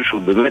יש משהו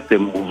שהוא באמת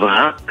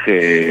מובהק,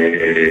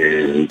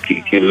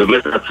 כי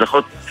באמת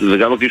ההצלחות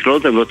וגם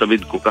הכישלונות הם לא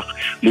תמיד כל כך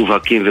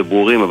מובהקים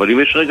וברורים, אבל אם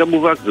יש רגע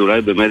מובהק זה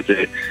אולי באמת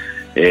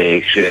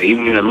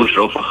כשאם ננעלו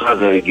שלוף אחת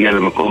זה הגיע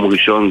למקום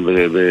ראשון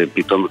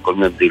ופתאום בכל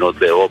מיני מדינות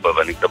באירופה,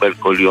 ואני מקבל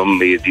כל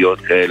יום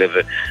ידיעות כאלה,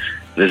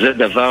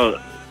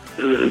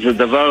 וזה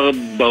דבר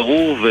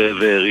ברור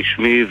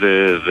ורשמי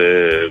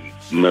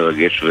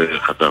ומרגש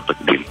וחסר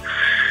תקדים.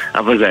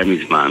 אבל זה היה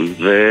מזמן,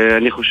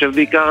 ואני חושב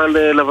בעיקר על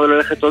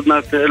ללכת עוד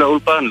מעט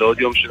לאולפן,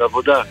 לעוד יום של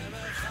עבודה,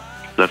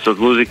 לעשות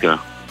מוזיקה.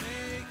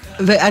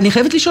 ואני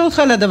חייבת לשאול אותך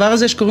על הדבר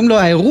הזה שקוראים לו,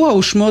 האירוע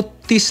הוא שמו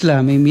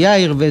טיסלאם, עם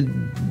יאיר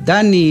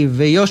ודני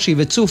ויושי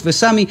וצוף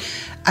וסמי.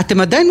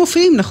 אתם עדיין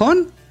מופיעים,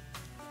 נכון?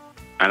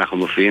 אנחנו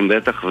מופיעים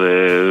בטח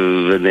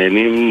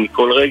ונהנים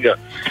כל רגע.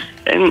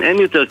 אין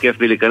יותר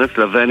כיף לי להיכנס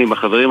לוון עם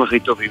החברים הכי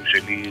טובים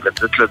שלי,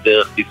 לצאת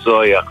לדרך,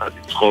 לנסוע יחד,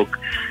 לצחוק,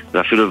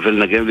 ואפילו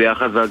ולנגן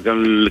ביחד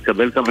וגם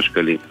לקבל כמה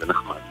שקלים, זה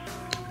נחמד.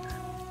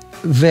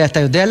 ואתה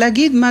יודע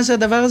להגיד מה זה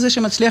הדבר הזה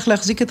שמצליח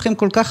להחזיק אתכם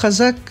כל כך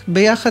חזק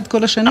ביחד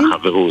כל השנים?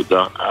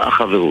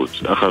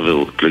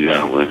 החברות,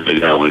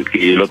 לגמרי,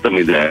 כי לא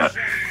תמיד היה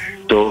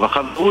טוב,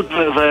 החברות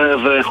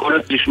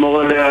ויכולת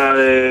לשמור עליה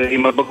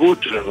עם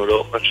הבגרות שלנו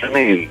לאורך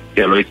השנים,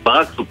 כי לא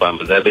התפרקנו פעם,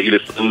 וזה היה בגיל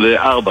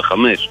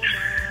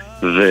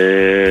 24-5,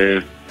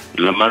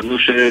 ולמדנו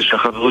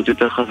שהחברות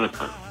יותר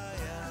חזקה.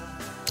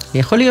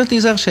 יכול להיות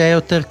יזהר שהיה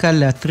יותר קל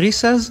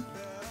להתריס אז?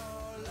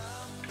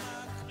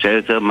 שהיה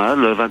יותר מה?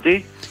 לא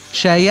הבנתי?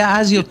 שהיה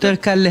אז יותר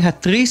קל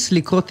להתריס,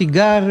 לקרוא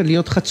תיגר,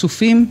 להיות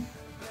חצופים?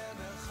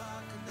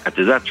 את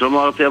יודעת,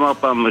 שלמה ארצי אמר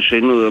פעם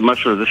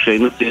משהו על זה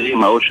שהיינו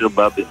צעירים, האושר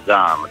בא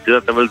בזעם. את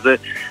יודעת, אבל זה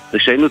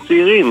שהיינו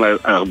צעירים,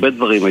 הרבה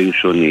דברים היו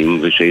שונים,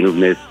 ושהיינו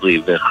בני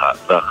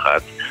 21.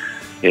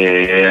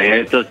 היה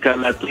יותר קל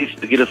להתריס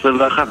בגיל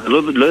 21.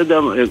 לא יודע,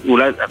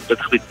 אולי את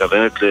בטח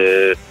מתכוונת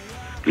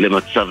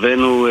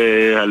למצבנו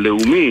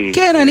הלאומי.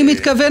 כן, אני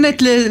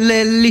מתכוונת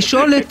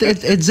לשאול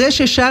את זה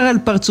ששר על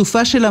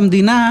פרצופה של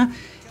המדינה,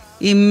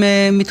 אם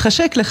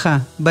מתחשק לך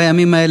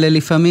בימים האלה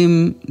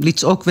לפעמים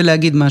לצעוק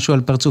ולהגיד משהו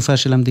על פרצופה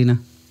של המדינה.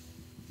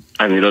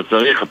 אני לא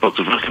צריך,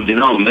 הפרצופה של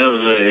המדינה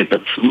אומר את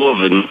עצמו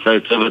ונושא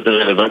יותר ויותר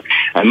רלוונטי.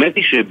 האמת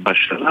היא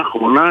שבשנה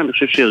האחרונה אני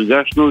חושב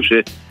שהרגשנו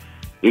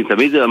אם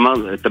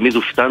תמיד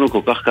הופתענו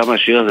כל כך כמה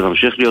השיר הזה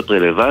ממשיך להיות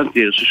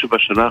רלוונטי, אני חושב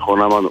שבשנה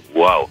האחרונה אמרנו,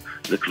 וואו,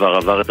 זה כבר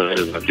עבר את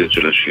הרלוונטיות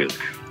של השיר.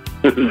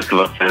 זה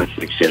כבר סיינס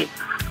פיקשן.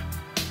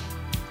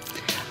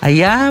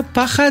 היה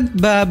פחד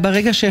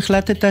ברגע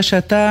שהחלטת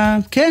שאתה,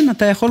 כן,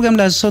 אתה יכול גם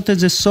לעשות את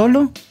זה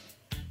סולו?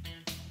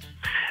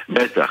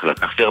 בטח,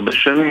 לקחתי הרבה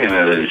שנים,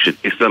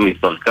 שטיסלאם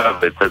התפרקה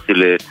והצעתי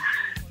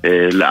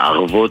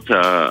לערבות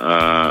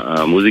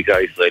המוזיקה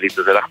הישראלית,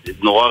 אז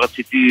נורא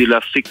רציתי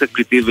להפסיק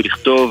תקליטים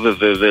ולכתוב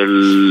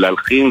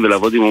ולהלחין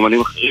ולעבוד עם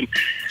אומנים אחרים.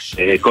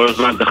 כל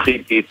הזמן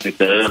דחיתי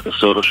את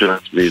הסולו של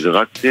עצמי,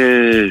 ורק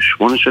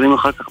 8 שנים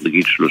אחר כך,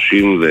 בגיל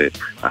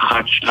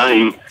 31-2,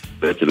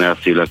 בעצם היה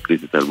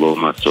להקליט את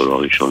אלבום הסולו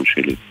הראשון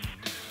שלי.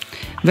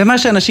 ומה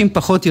שאנשים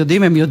פחות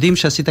יודעים, הם יודעים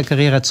שעשית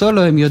קריירת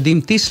סולו, הם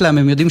יודעים טיסלאם,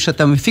 הם יודעים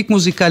שאתה מפיק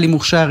מוזיקלי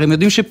מוכשר, הם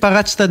יודעים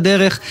שפרצת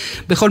דרך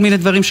בכל מיני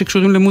דברים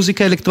שקשורים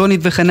למוזיקה אלקטרונית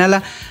וכן הלאה.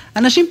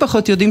 אנשים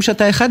פחות יודעים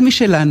שאתה אחד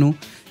משלנו,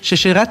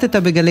 ששירתת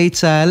בגלי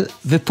צהל,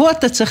 ופה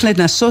אתה צריך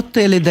לנסות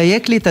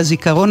לדייק לי את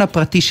הזיכרון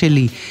הפרטי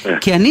שלי.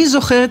 כי אני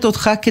זוכרת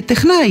אותך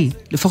כטכנאי,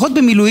 לפחות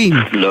במילואים.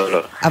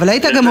 לא. אבל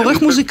היית גם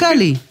עורך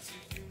מוזיקלי.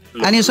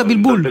 אני עושה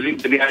בלבול.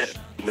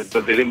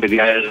 מתבלבלים בין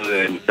יאיר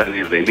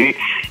ניצני ואני,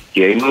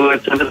 כי היינו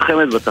אצל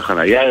חמד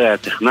בתחנה. יאיר היה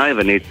טכנאי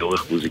ואני הייתי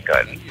עורך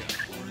מוזיקלי.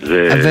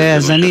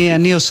 אז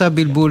אני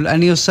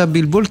עושה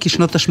בלבול, כי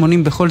שנות ה-80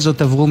 בכל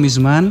זאת עברו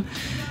מזמן.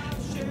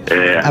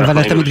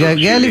 אבל אתה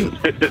מתגעגע לי...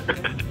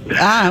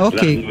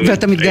 אוקיי.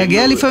 ואתה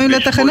מתגעגע לפעמים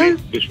לתחנה?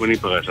 ב-80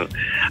 פרשת.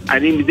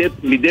 אני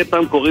מדי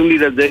פעם קוראים לי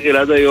לדגל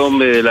עד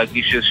היום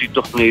להגיש איזושהי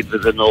תוכנית,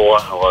 וזה נורא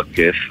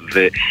כיף.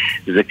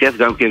 וזה כיף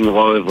גם כי אני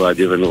נורא אוהב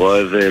רדיו, ואני נורא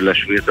אוהב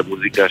להשמיע את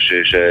המוזיקה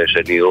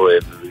שאני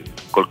אוהב.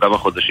 כל כמה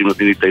חודשים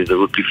נותנים לי את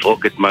ההזדמנות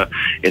לפרוק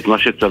את מה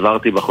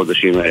שצברתי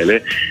בחודשים האלה.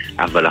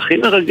 אבל הכי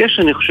מרגש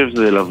אני חושב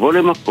זה לבוא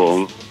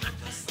למקום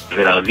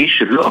ולהרגיש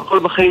שלא הכל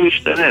בחיים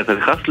משתנה. אתה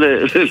נכנס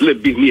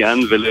לבניין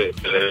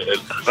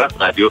ולתחנת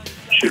רדיו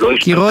שלא השתנה.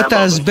 קירות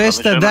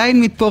האסבסט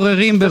עדיין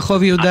מתפוררים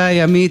ברחוב יהודה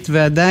הימית,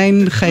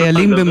 ועדיין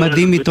חיילים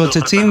במדים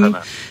מתרוצצים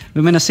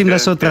ומנסים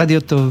לעשות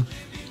רדיו טוב.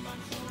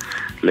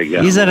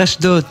 לגמרי. יזהר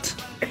אשדוד,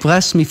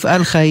 פרס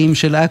מפעל חיים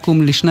של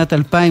אקו"ם לשנת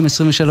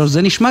 2023.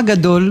 זה נשמע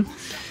גדול,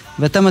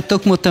 ואתה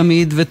מתוק כמו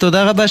תמיד,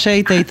 ותודה רבה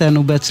שהיית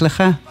איתנו,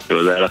 בהצלחה.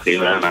 תודה לך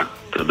אילנה,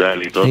 תודה,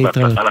 להתראות,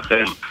 בהצלחה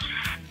לכם.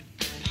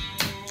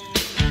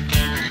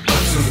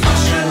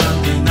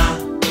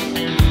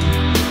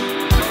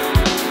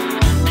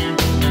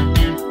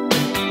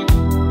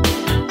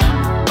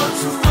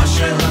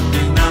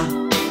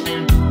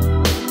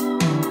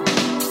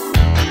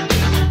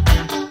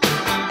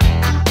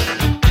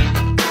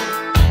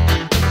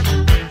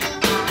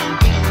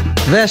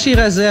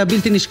 והשיר הזה,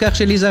 הבלתי נשכח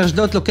של יזהר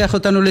אשדוד, לוקח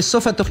אותנו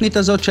לסוף התוכנית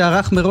הזאת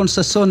שערך מרון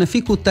ססון,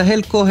 הפיקו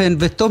תהל כהן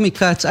וטומי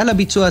קץ, על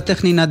הביצוע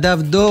הטכני נדב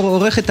דור,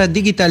 עורכת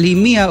הדיגיטל היא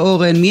מיה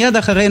אורן, מיד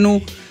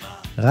אחרינו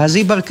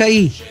רזי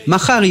ברקאי.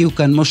 מחר יהיו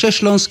כאן משה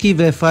שלונסקי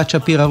ואפרת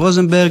שפירה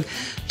רוזנברג.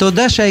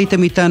 תודה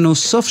שהייתם איתנו,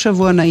 סוף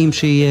שבוע נעים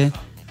שיהיה,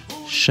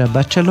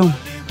 שבת שלום.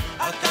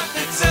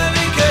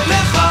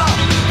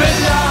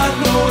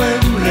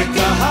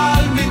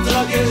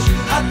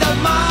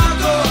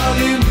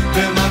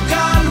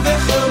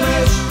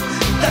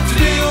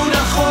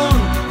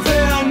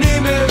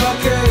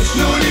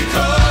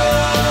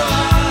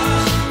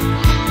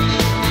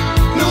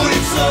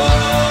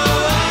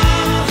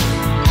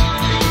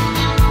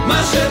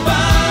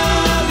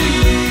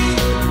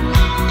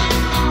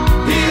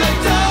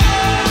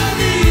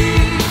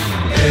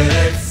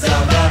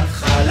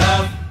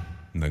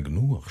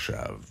 נגנו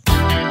עכשיו.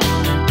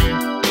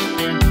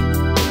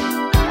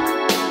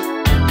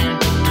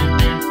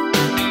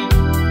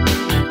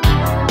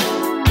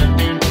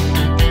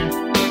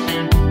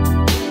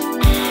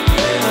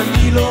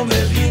 אני לא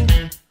מבין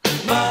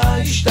מה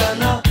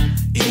השתנה,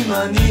 אם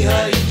אני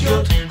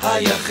האידיוט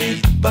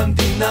היחיד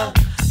במדינה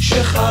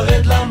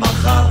שחרד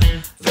למחר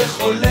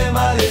וחולם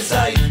על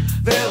זית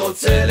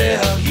ורוצה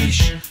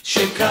להרגיש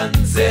שכאן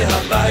זה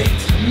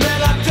הבית.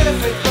 מלטף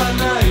את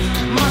פניי,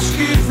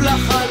 משקיף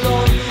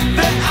לחלון,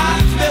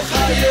 ואת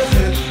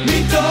מחייכת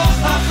מתוך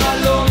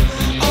החלון,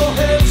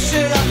 אוהב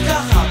שאת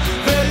ככה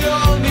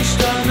ולא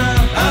משתנה.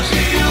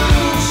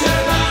 החיוך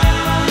שלה,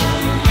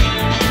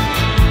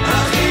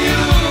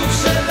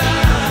 החיוך שלה,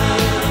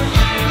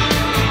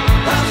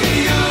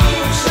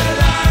 החיוך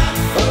שלה.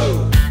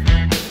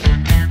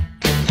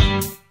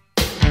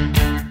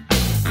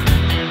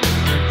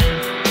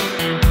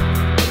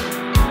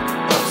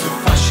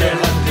 פרצופה של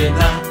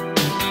המדינה,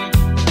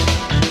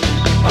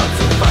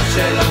 פרצופה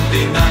של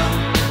המדינה,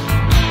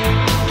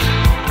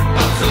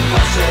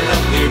 פרצופה של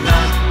המדינה,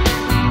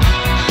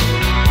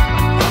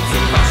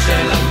 פרצופה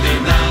של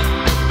המדינה.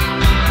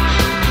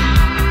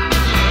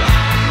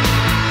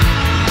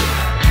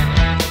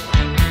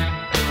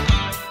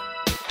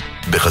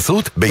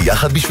 בחסות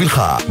ביחד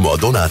בשבילך,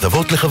 מועדון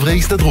ההטבות לחברי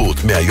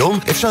הסתדרות. מהיום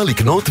אפשר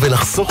לקנות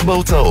ולחסוך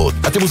בהוצאות.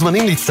 אתם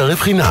מוזמנים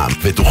להצטרף חינם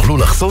ותוכלו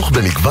לחסוך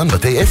במגוון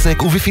בתי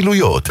עסק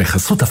ובפעילויות.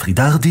 בחסות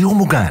אפרידר דיור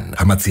מוגן,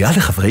 המציעה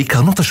לחברי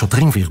קרנות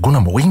השוטרים וארגון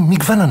המורים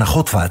מגוון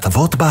הנחות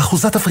והטבות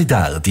באחוזת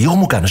אפרידר דיור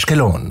מוגן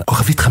אשקלון.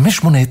 כוכבית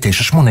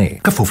 5898,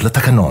 כפוף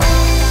לתקנון.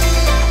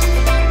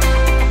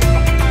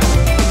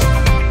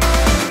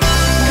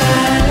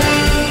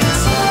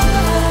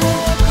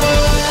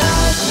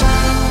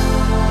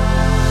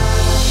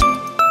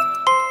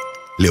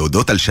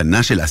 להודות על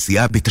שנה של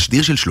עשייה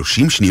בתשדיר של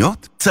 30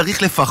 שניות?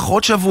 צריך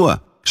לפחות שבוע.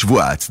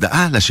 שבוע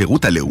ההצדעה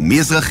לשירות הלאומי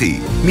אזרחי.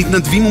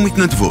 מתנדבים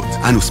ומתנדבות,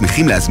 אנו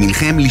שמחים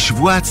להזמינכם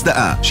לשבוע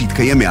ההצדעה,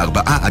 שיתקיים מ-4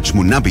 עד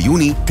 8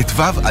 ביוני,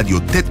 ט"ו עד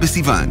י"ט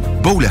בסיוון.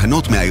 בואו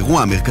ליהנות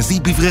מהאירוע המרכזי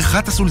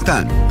בבריכת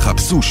הסולטן.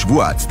 חפשו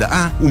שבוע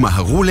ההצדעה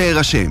ומהרו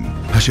להירשם.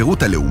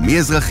 השירות הלאומי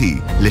אזרחי,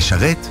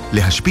 לשרת,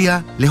 להשפיע,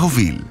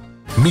 להוביל.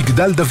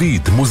 מגדל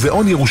דוד,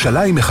 מוזיאון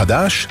ירושלים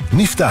מחדש,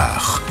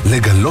 נפתח.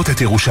 לגלות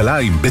את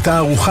ירושלים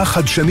בתערוכה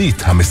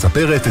חדשנית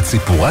המספרת את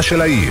סיפורה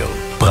של העיר.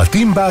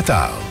 פרטים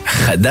באתר.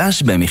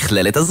 חדש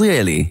במכללת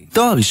עזריאלי,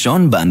 תואר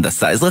ראשון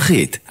בהנדסה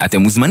אזרחית.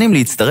 אתם מוזמנים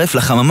להצטרף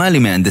לחממה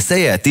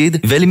למהנדסי העתיד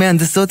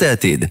ולמהנדסות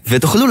העתיד,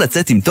 ותוכלו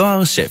לצאת עם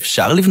תואר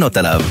שאפשר לבנות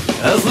עליו.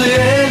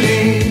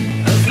 עזריאלי,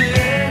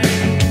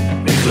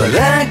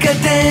 מכללה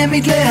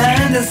אקדמית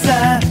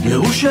להנדסה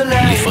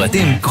ירושלים.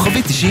 לפרטים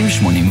כוכבית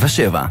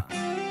 9087.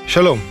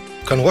 שלום,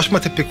 כאן ראש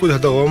מטה פיקוד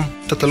הדרום,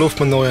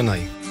 תת-אלוף מנור ינאי.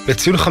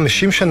 לציון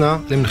 50 שנה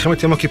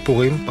למלחמת יום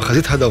הכיפורים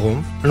בחזית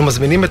הדרום, אנו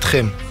מזמינים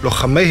אתכם,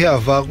 לוחמי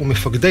העבר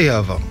ומפקדי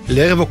העבר,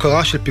 לערב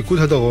הוקרה של פיקוד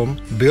הדרום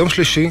ביום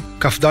שלישי,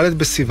 כ"ד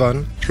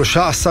בסיוון,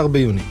 13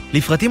 ביוני.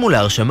 לפרטים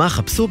ולהרשמה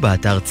חפשו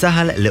באתר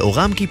צהל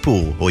לאורם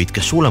כיפור, או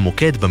התקשרו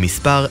למוקד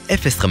במספר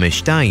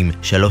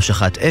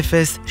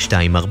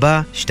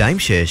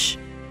 052-310-2426.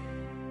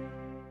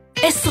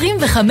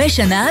 25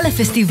 שנה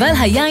לפסטיבל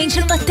היין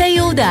של מטה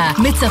יהודה.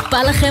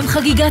 מצפה לכם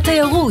חגיגת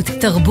תיירות,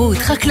 תרבות,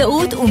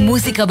 חקלאות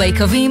ומוזיקה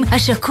ביקבים,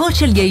 השקות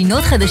של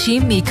יינות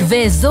חדשים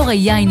מעקבי אזור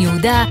היין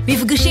יהודה,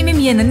 מפגשים עם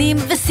יננים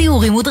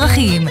וסיורים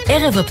ודרכים.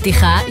 ערב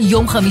הפתיחה,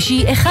 יום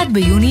חמישי 1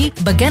 ביוני,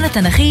 בגן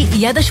התנכי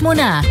יד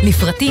השמונה.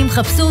 לפרטים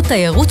חפשו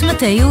תיירות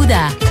מטה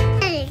יהודה.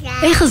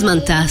 איך הזמן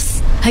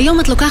טס? היום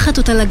את לוקחת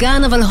אותה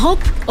לגן, אבל הופ,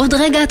 עוד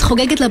רגע את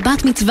חוגגת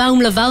לבת מצווה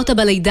ומלווה אותה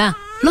בלידה.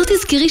 לא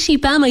תזכרי שהיא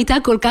פעם הייתה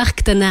כל כך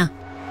קטנה.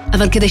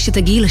 אבל כדי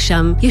שתגיעי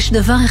לשם, יש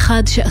דבר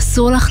אחד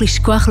שאסור לך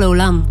לשכוח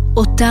לעולם.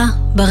 אותה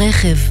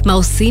ברכב. מה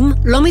עושים?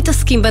 לא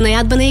מתעסקים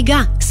בנייד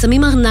בנהיגה.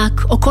 שמים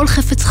ארנק או כל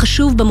חפץ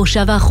חשוב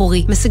במושב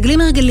האחורי.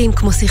 מסגלים הרגלים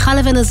כמו שיחה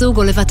לבן הזוג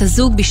או לבת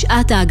הזוג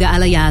בשעת ההגעה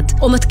ליעד.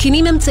 או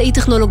מתקינים אמצעי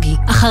טכנולוגי.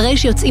 אחרי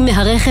שיוצאים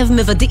מהרכב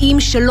מוודאים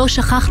שלא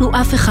שכחנו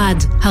אף אחד.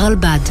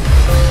 הרלב"ד.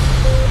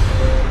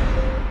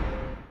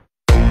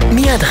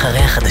 מיד אחרי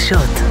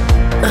החדשות,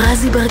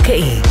 רזי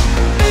ברקאי.